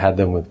that I had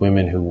them with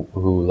women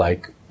who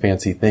like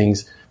fancy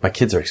things. My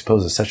kids are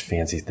exposed to such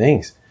fancy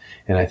things.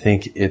 And I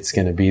think it's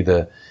going to be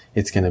the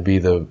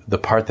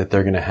part that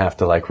they're going to have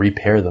to like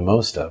repair the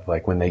most of,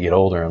 like when they get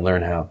older and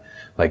learn how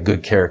like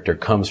good character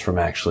comes from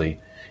actually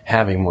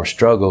having more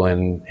struggle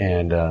and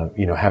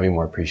you know, having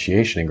more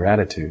appreciation and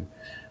gratitude,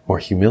 more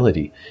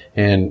humility.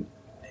 And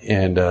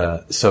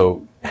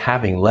so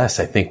having less,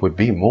 I think, would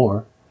be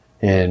more,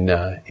 and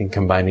in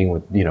combining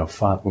with, you know,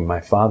 with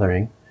my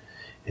fathering,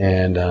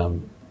 and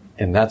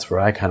that's where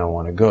I kind of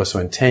want to go. So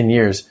in 10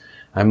 years,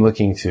 I'm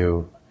looking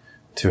to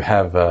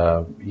have,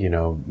 you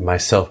know,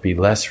 myself be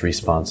less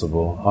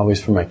responsible,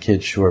 always for my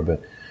kids, sure,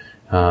 but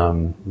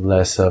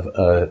less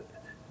of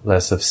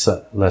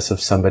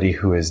somebody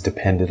who is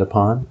depended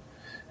upon.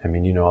 I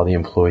mean, you know, all the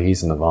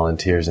employees and the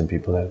volunteers and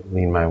people that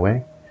lean my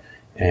way,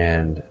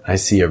 and I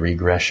see a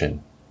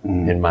regression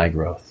in my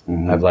growth.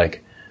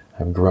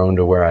 I've grown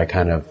to where I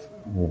kind of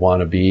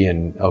want to be,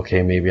 and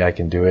okay, maybe I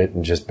can do it,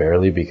 and just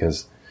barely,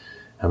 because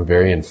I'm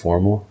very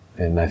informal,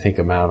 and I think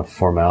amount of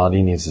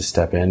formality needs to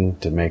step in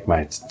to make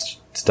my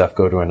stuff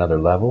go to another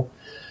level.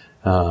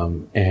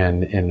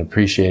 And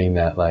appreciating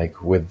that,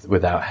 like,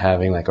 without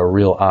having like a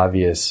real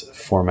obvious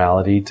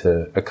formality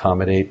to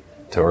accommodate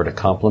or to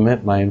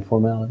complement my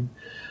informality,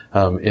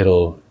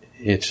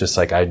 it's just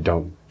like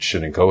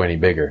shouldn't go any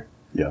bigger.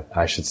 Yeah.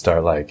 I should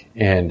start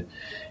and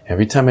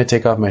every time I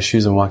take off my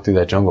shoes and walk through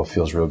that jungle,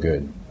 feels real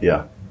good.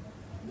 Yeah.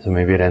 So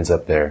maybe it ends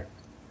up there.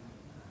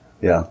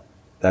 Yeah.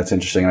 That's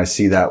interesting. I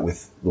see that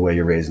with the way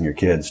you're raising your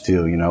kids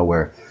too, you know,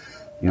 where,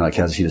 you know, like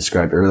as he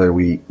described earlier,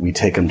 we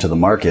take them to the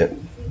market,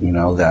 you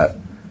know, that,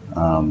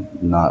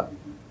 not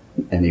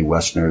any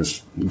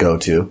Westerners go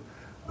to.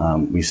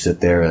 We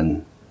sit there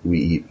and we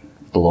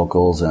eat the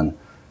locals, and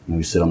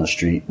we sit on the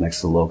street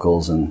next to the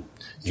locals, and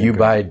you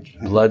buy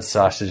blood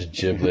sausage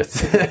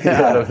giblets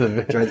out of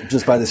the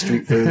just buy the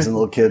street foods, and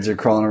little kids are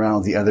crawling around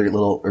with the other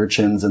little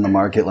urchins in the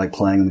market, like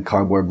playing in the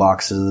cardboard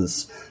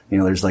boxes. You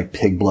know, there's like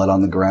pig blood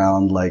on the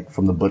ground, like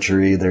from the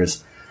butchery.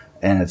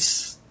 And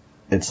it's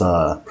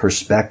a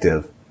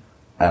perspective.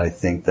 I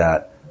think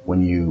that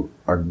when you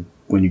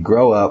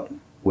grow up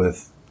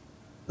with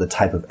the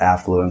type of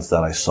affluence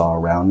that I saw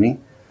around me,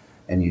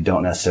 and you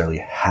don't necessarily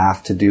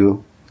have to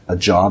do a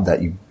job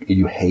that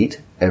you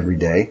hate every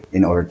day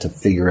in order to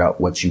figure out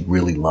what you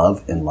really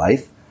love in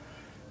life,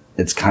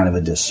 it's kind of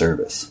a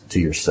disservice to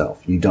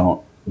yourself. You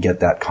don't get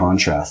that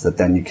contrast that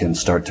then you can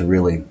start to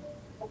really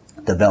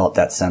develop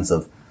that sense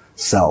of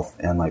self,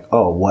 and like,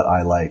 oh, what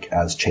I like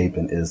as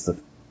Chapin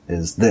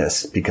is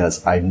this,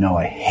 because I know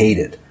I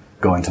hated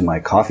going to my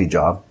coffee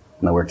job,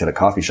 and I worked at a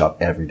coffee shop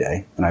every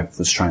day, and I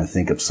was trying to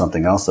think of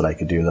something else that I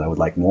could do that I would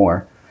like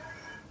more.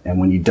 And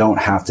when you don't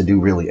have to do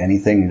really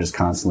anything, you're just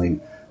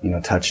constantly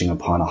touching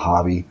upon a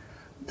hobby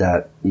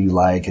that you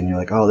like, and you're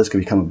like, oh, this could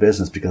become a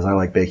business because I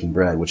like baking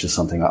bread, which is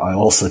something I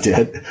also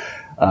did.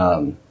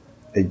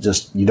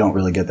 You don't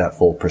really get that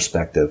full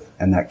perspective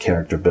and that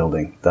character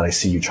building that I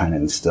see you trying to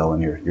instill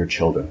in your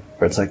children.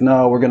 Where it's like,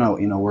 no, we're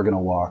gonna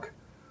walk.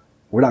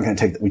 We're not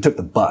gonna we took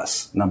the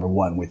bus, number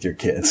one, with your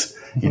kids,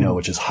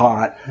 which is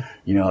hot.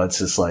 It's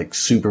just like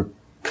super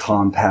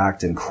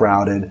compact and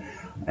crowded.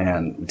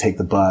 And we take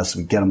the bus,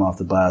 we get them off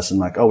the bus, and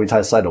like, oh, we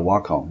decided to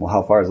walk home. Well,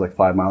 how far is it? Like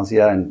 5 miles?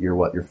 Yeah, and you're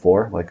what? You're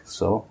 4? Like,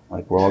 so?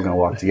 Like, we're all going to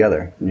walk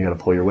together. And you got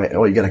to pull your weight.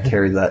 Oh, you got to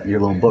carry your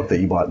little book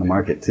that you bought in the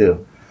market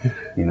too,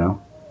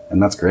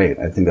 And that's great.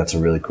 I think that's a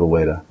really cool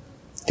way to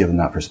give them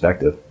that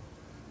perspective.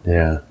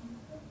 Yeah.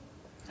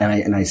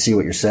 And I see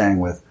what you're saying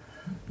with,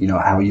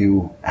 how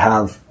you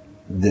have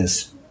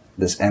this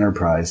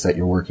enterprise that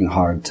you're working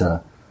hard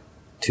to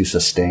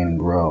sustain and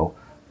grow.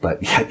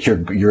 But yet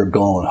your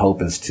goal and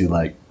hope is to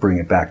like bring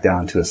it back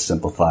down to a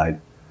simplified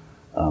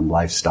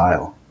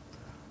lifestyle.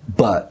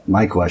 But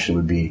my question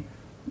would be,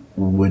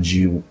 would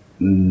you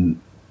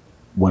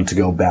want to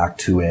go back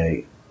to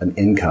an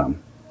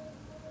income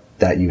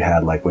that you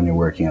had like when you're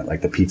working at like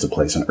the pizza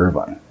place in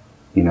Irvine,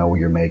 where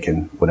you're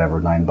making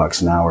whatever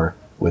 $9 an hour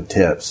with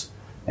tips,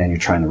 and you're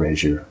trying to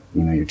raise your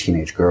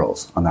teenage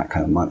girls on that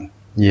kind of money?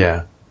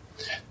 Yeah.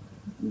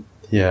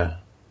 Yeah.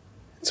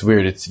 It's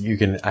weird.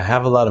 I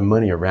have a lot of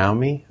money around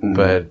me,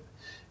 but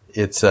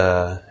it's,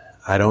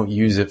 I don't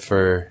use it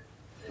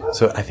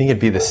so I think it'd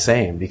be the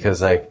same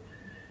because like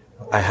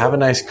I have a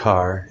nice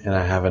car and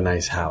I have a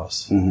nice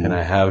house and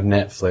I have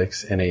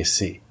Netflix and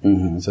AC.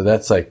 So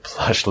that's like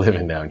plush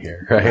living down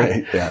here,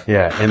 right? Yeah.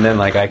 Yeah. And then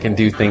like I can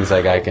do things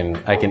like I can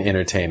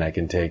entertain, I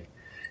can take,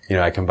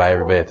 I can buy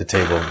everybody at the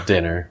table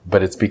dinner,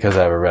 but it's because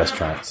I have a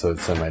restaurant. So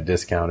it's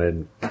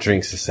semi-discounted,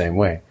 drinks the same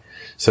way.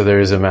 So there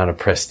is an amount of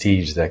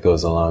prestige that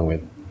goes along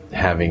with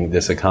having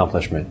this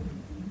accomplishment.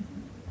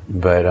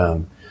 But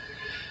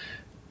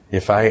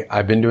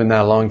I've been doing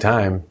that a long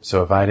time,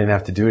 so if I didn't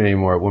have to do it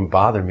anymore, it wouldn't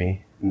bother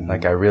me.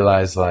 Like I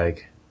realized,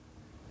 like,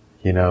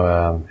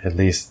 at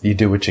least you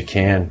do what you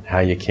can, how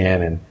you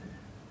can, and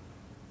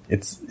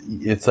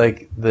it's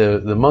like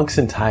the monks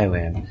in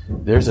Thailand.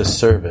 There's a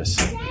service,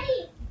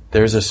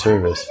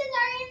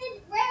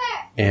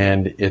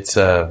 and it's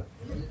when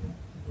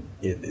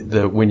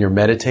you're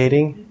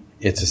meditating.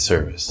 It's a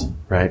service,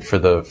 right?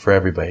 For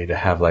everybody to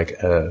have like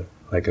a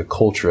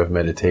culture of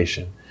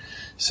meditation.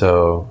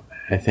 So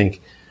I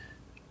think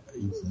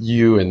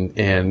you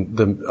and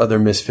the other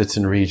misfits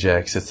and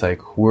rejects, it's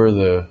like we're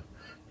the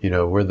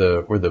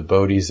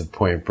Bodhis of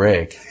Point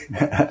Break,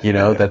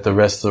 that the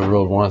rest of the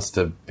world wants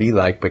to be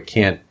like, but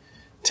can't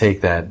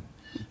take that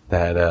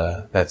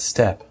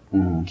step,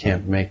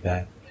 can't make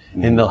that.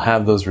 And they'll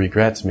have those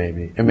regrets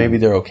maybe, and maybe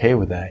they're okay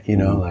with that,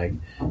 like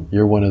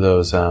you're one of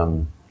those,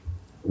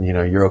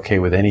 you're okay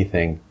with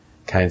anything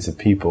kinds of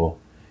people.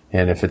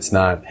 And if it's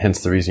not,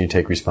 hence the reason you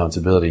take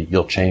responsibility,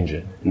 you'll change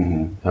it.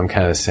 I'm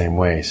kind of the same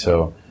way.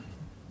 So,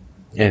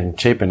 and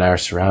Chapin and I are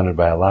surrounded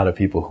by a lot of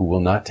people who will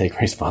not take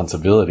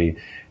responsibility.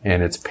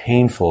 And it's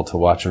painful to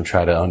watch them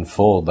try to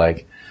unfold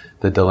like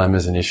the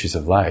dilemmas and issues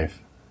of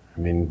life. I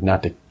mean,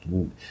 not to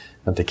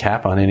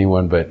cap on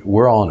anyone, but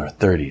we're all in our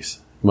 30s.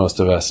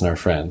 Most of us and our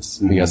friends.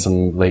 We got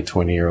some late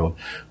 20-year-old.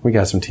 We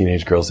got some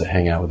teenage girls that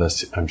hang out with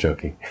us. I'm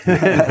joking.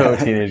 No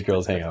teenage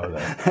girls hang out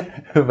with us.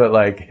 But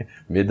like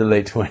mid to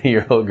late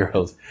 20-year-old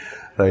girls.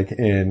 Like,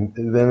 and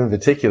them in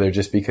particular,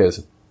 just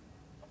because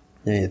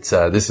it's,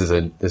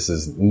 this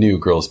is new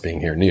girls being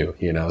here new,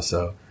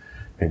 so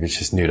maybe it's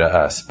just new to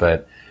us.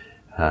 But,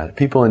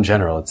 people in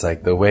general, it's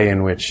like the way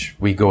in which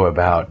we go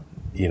about,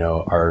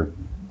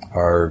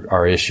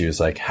 our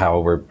issues, like how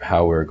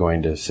we're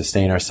going to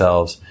sustain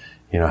ourselves,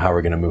 how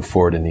we're going to move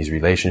forward in these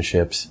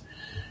relationships.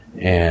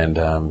 And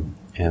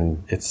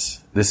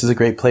this is a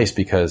great place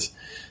because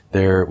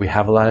we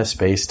have a lot of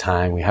space,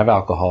 time, we have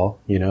alcohol,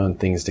 and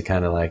things to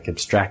kind of like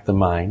abstract the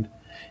mind.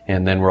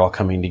 And then we're all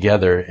coming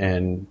together,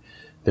 and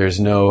there's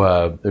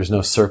no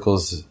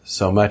circles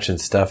so much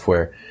and stuff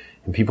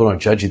and people don't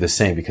judge you the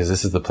same, because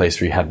this is the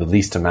place where you have the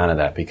least amount of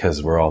that,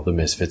 because we're all the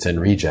misfits and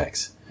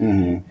rejects.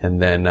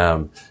 And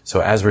then,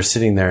 so as we're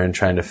sitting there and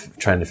trying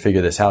to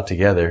figure this out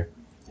together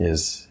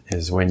is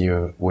when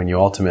you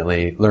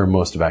ultimately learn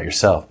most about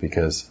yourself,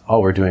 because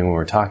all we're doing when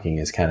we're talking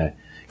is kind of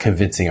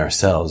convincing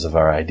ourselves of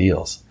our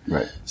ideals.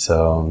 Right.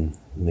 So,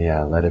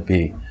 let it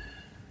be.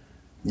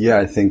 Yeah,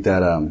 I think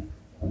that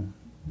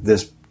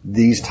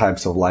these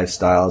types of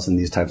lifestyles and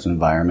these types of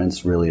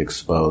environments really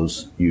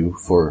expose you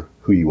for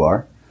who you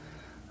are.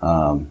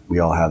 We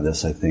all have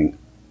this, I think,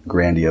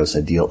 grandiose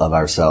ideal of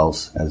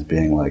ourselves as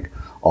being like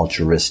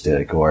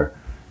altruistic or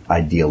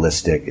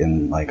idealistic,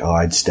 and like, oh,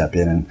 I'd step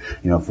in and,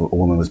 if a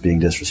woman was being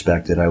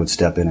disrespected, I would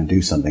step in and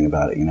do something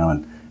about it,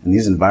 and in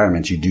these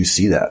environments, you do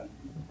see that.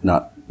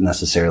 Not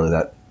necessarily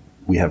that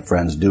we have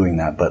friends doing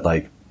that, but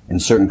like in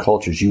certain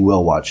cultures, you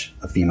will watch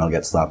a female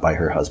get slapped by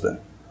her husband.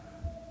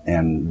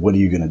 And what are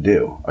you going to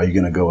do? Are you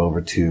going to go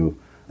over to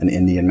an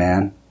Indian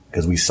man?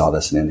 Because we saw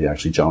this in India.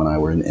 Actually, Joe and I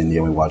were in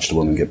India and we watched a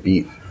woman get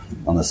beat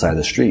on the side of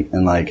the street.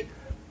 And like,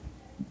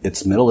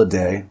 it's middle of the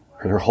day.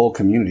 Her whole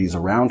community's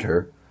around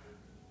her,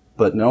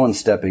 but no one's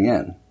stepping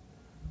in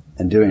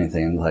and doing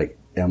anything. Like,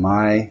 am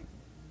I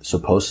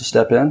supposed to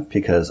step in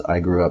because I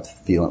grew up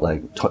feeling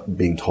like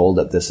being told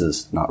that this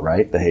is not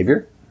right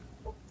behavior?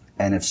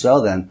 And if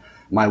so, then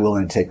am I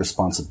willing to take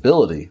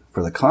responsibility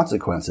for the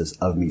consequences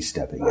of me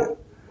stepping in?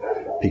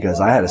 Because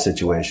I had a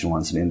situation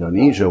once in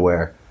Indonesia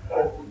where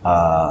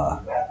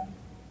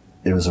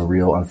it was a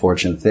real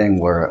unfortunate thing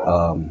where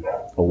a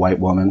white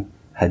woman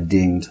had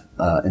dinged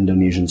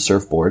Indonesian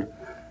surfboard,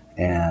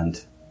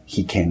 and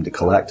he came to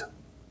collect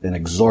an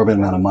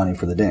exorbitant amount of money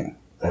for the ding.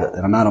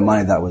 An amount of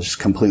money that was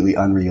completely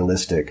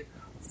unrealistic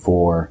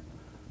for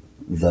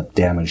the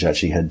damage that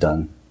she had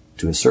done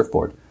to his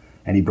surfboard.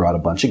 And he brought a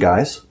bunch of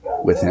guys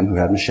with him who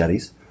had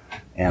machetes,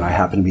 and I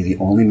happened to be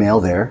the only male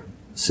there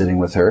sitting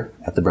with her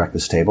at the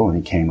breakfast table, and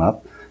he came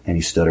up and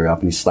he stood her up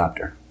and he slapped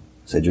her.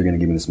 Said, "You're going to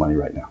give me this money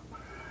right now."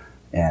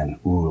 And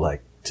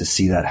like to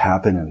see that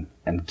happen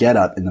and get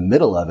up in the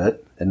middle of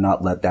it and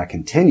not let that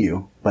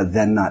continue, but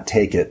then not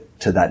take it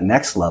to that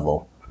next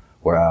level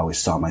where I always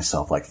saw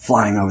myself like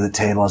flying over the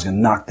table. I was going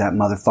to knock that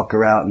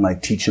motherfucker out and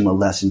like teach him a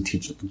lesson,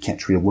 teach him you can't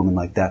treat a woman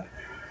like that.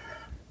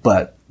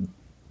 But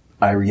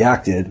I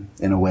reacted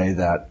in a way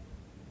that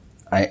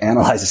I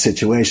analyzed the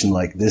situation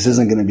like, this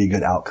isn't going to be a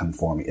good outcome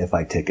for me if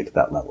I take it to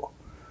that level.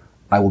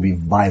 I will be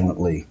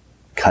violently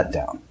cut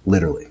down,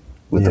 literally,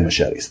 with the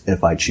machetes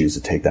if I choose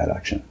to take that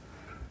action.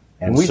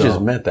 And we just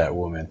met that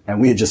woman.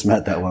 And we had just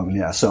met that woman,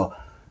 yeah. So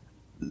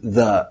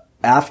the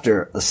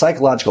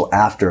psychological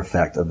after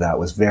effect of that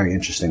was very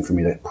interesting for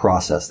me to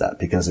process that,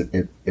 because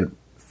it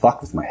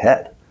fucked with my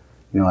head.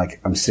 You know,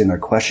 like I'm sitting there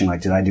questioning,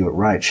 like, did I do it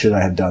right? Should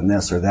I have done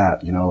this or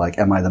that? You know, like,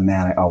 am I the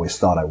man I always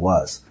thought I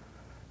was?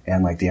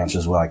 And like the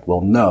answers were like,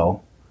 well,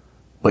 no,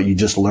 but you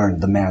just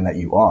learned the man that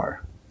you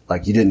are.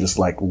 Like you didn't just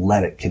like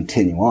let it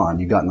continue on.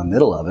 You got in the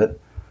middle of it,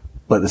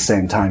 but at the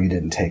same time you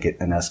didn't take it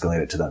and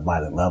escalate it to that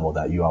violent level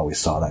that you always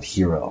saw that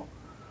hero,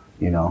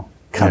 you know,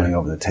 coming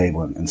over the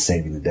table and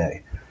saving the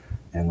day.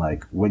 And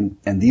like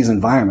and these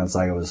environments,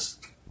 like I was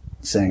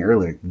saying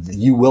earlier,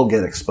 you will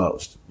get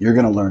exposed. You're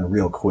going to learn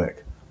real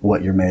quick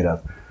what you're made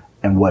of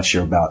and what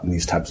you're about in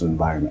these types of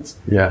environments.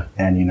 Yeah.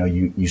 And you know,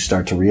 you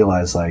start to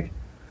realize like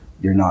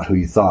you're not who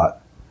you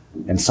thought.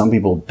 And some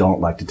people don't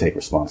like to take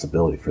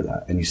responsibility for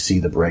that. And you see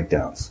the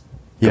breakdowns.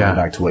 Going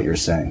back to what you were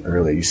saying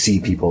earlier, you see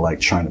people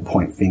like trying to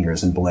point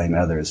fingers and blame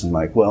others and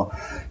like, well,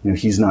 you know,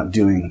 he's not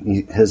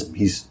doing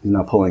he's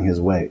not pulling his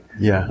weight.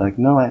 Yeah. Like,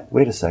 no,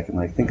 wait a second.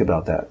 Like, think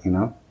about that, you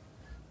know?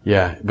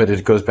 Yeah. But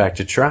it goes back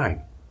to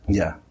trying.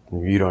 Yeah.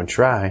 You don't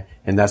try.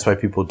 And that's why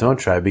people don't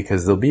try,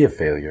 because they'll be a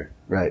failure.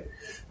 Right.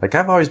 Like,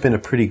 I've always been a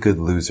pretty good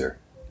loser.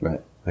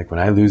 Right. Like, when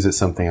I lose at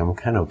something, I'm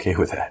kind of okay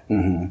with that.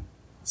 Mm-hmm.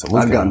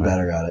 I've gotten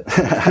better at it.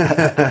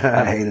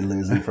 I hated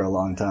losing for a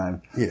long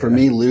time. Yeah. For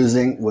me,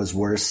 losing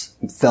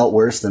felt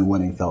worse than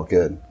winning felt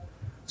good.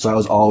 So I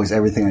was always,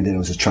 everything I did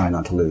was just try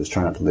not to lose.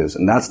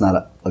 And that's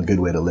not a good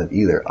way to live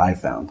either, I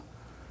found.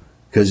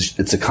 Because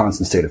it's a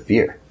constant state of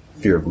fear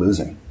of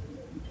losing,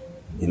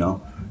 you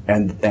know?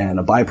 And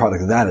a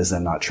byproduct of that is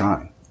then not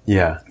trying.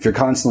 Yeah. If you're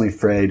constantly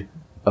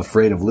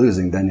afraid of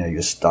losing, then you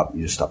just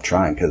stop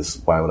trying,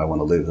 because why would I want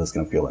to lose? That's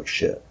going to feel like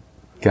shit.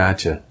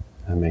 Gotcha.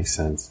 That makes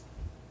sense.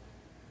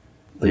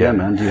 But yeah,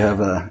 man, do you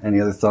have any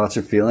other thoughts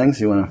or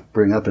feelings you want to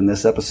bring up in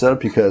this episode?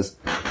 Because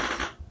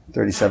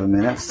 37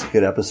 minutes,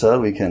 good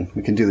episode. We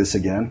can do this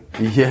again.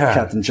 Yeah.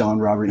 Captain John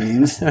Robert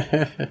Eames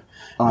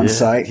on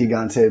site,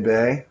 Gigante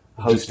Bay,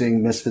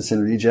 hosting Misfits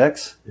and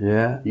Rejects.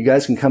 Yeah. You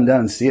guys can come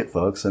down and see it,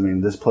 folks. I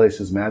mean, this place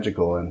is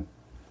magical, and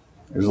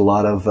there's a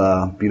lot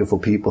of beautiful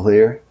people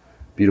here,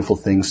 beautiful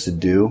things to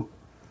do.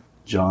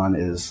 John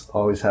is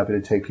always happy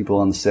to take people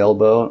on the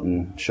sailboat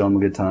and show them a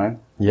good time.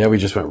 Yeah, we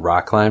just went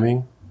rock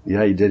climbing.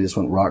 Yeah, you did. Just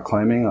went rock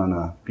climbing on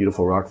a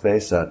beautiful rock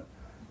face that,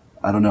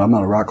 I don't know, I'm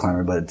not a rock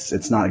climber, but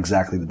it's not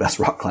exactly the best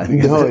rock climbing.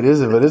 No, it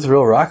isn't, but it's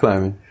real rock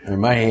climbing. I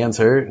mean, my hands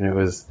hurt, and it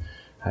was,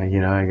 I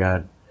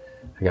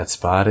got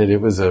spotted.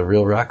 It was a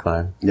real rock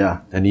climb.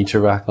 Yeah.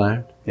 Anicha rock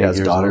climbed. Yeah, his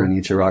daughter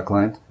Anicha rock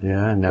climbed.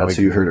 Yeah. And now that's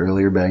who you heard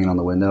earlier banging on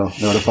the window,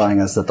 notifying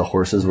us that the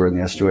horses were in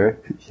the estuary.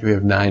 We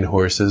have 9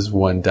 horses.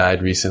 One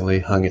died recently,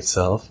 hung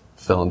itself,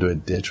 fell into a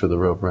ditch with a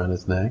rope around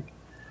its neck.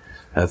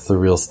 That's the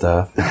real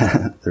stuff.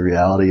 The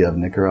reality of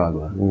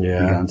Nicaragua.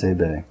 Yeah. Gigante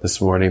Bay.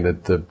 This morning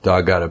the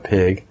dog got a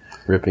pig,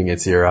 ripping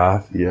its ear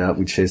off. Yeah,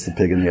 we chased the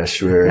pig in the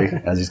estuary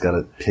as he's got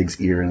a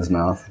pig's ear in his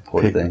mouth.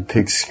 Poor thing.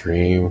 Pigs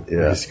scream.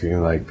 Yeah. They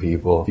scream like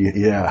people.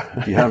 Yeah.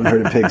 If you haven't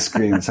heard a pig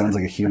scream, it sounds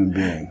like a human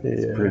being.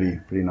 It's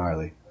pretty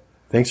gnarly.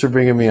 Thanks for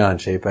bringing me on,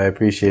 Shape. I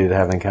appreciated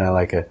having kind of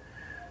like a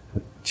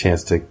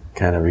chance to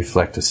kind of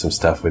reflect on some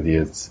stuff with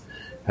you.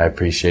 I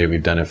appreciate it.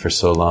 We've done it for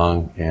so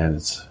long, and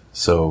it's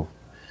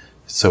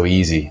so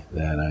easy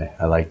that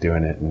I like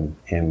doing it,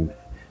 and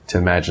to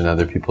imagine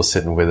other people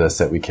sitting with us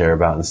that we care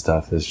about and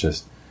stuff is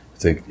just,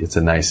 it's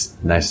a nice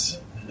thing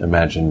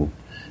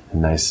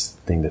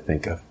to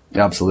think of.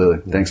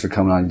 Absolutely. Thanks for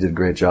coming on. You did a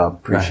great job.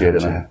 Appreciate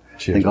it. I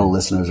think all the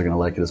listeners are going to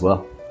like it as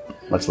well.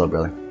 Much love,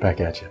 brother. Back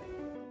at you.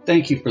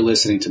 Thank you for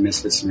listening to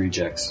Misfits and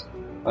Rejects.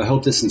 I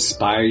hope this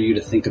inspires you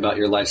to think about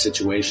your life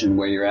situation,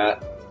 where you're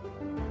at,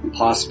 and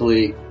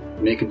possibly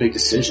make a big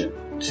decision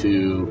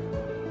to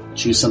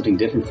choose something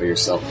different for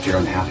yourself if you're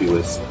unhappy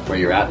with where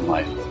you're at in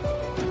life.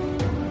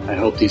 I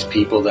hope these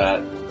people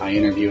that I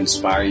interview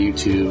inspire you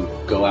to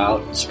go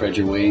out, spread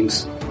your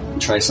wings,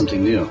 and try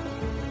something new.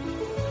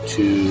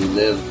 To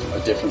live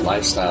a different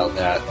lifestyle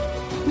that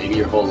maybe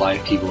your whole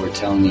life people were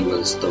telling you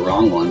was the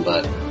wrong one,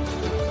 but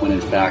when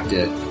in fact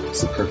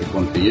it's the perfect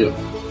one for you.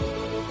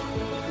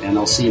 And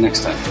I'll see you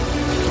next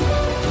time.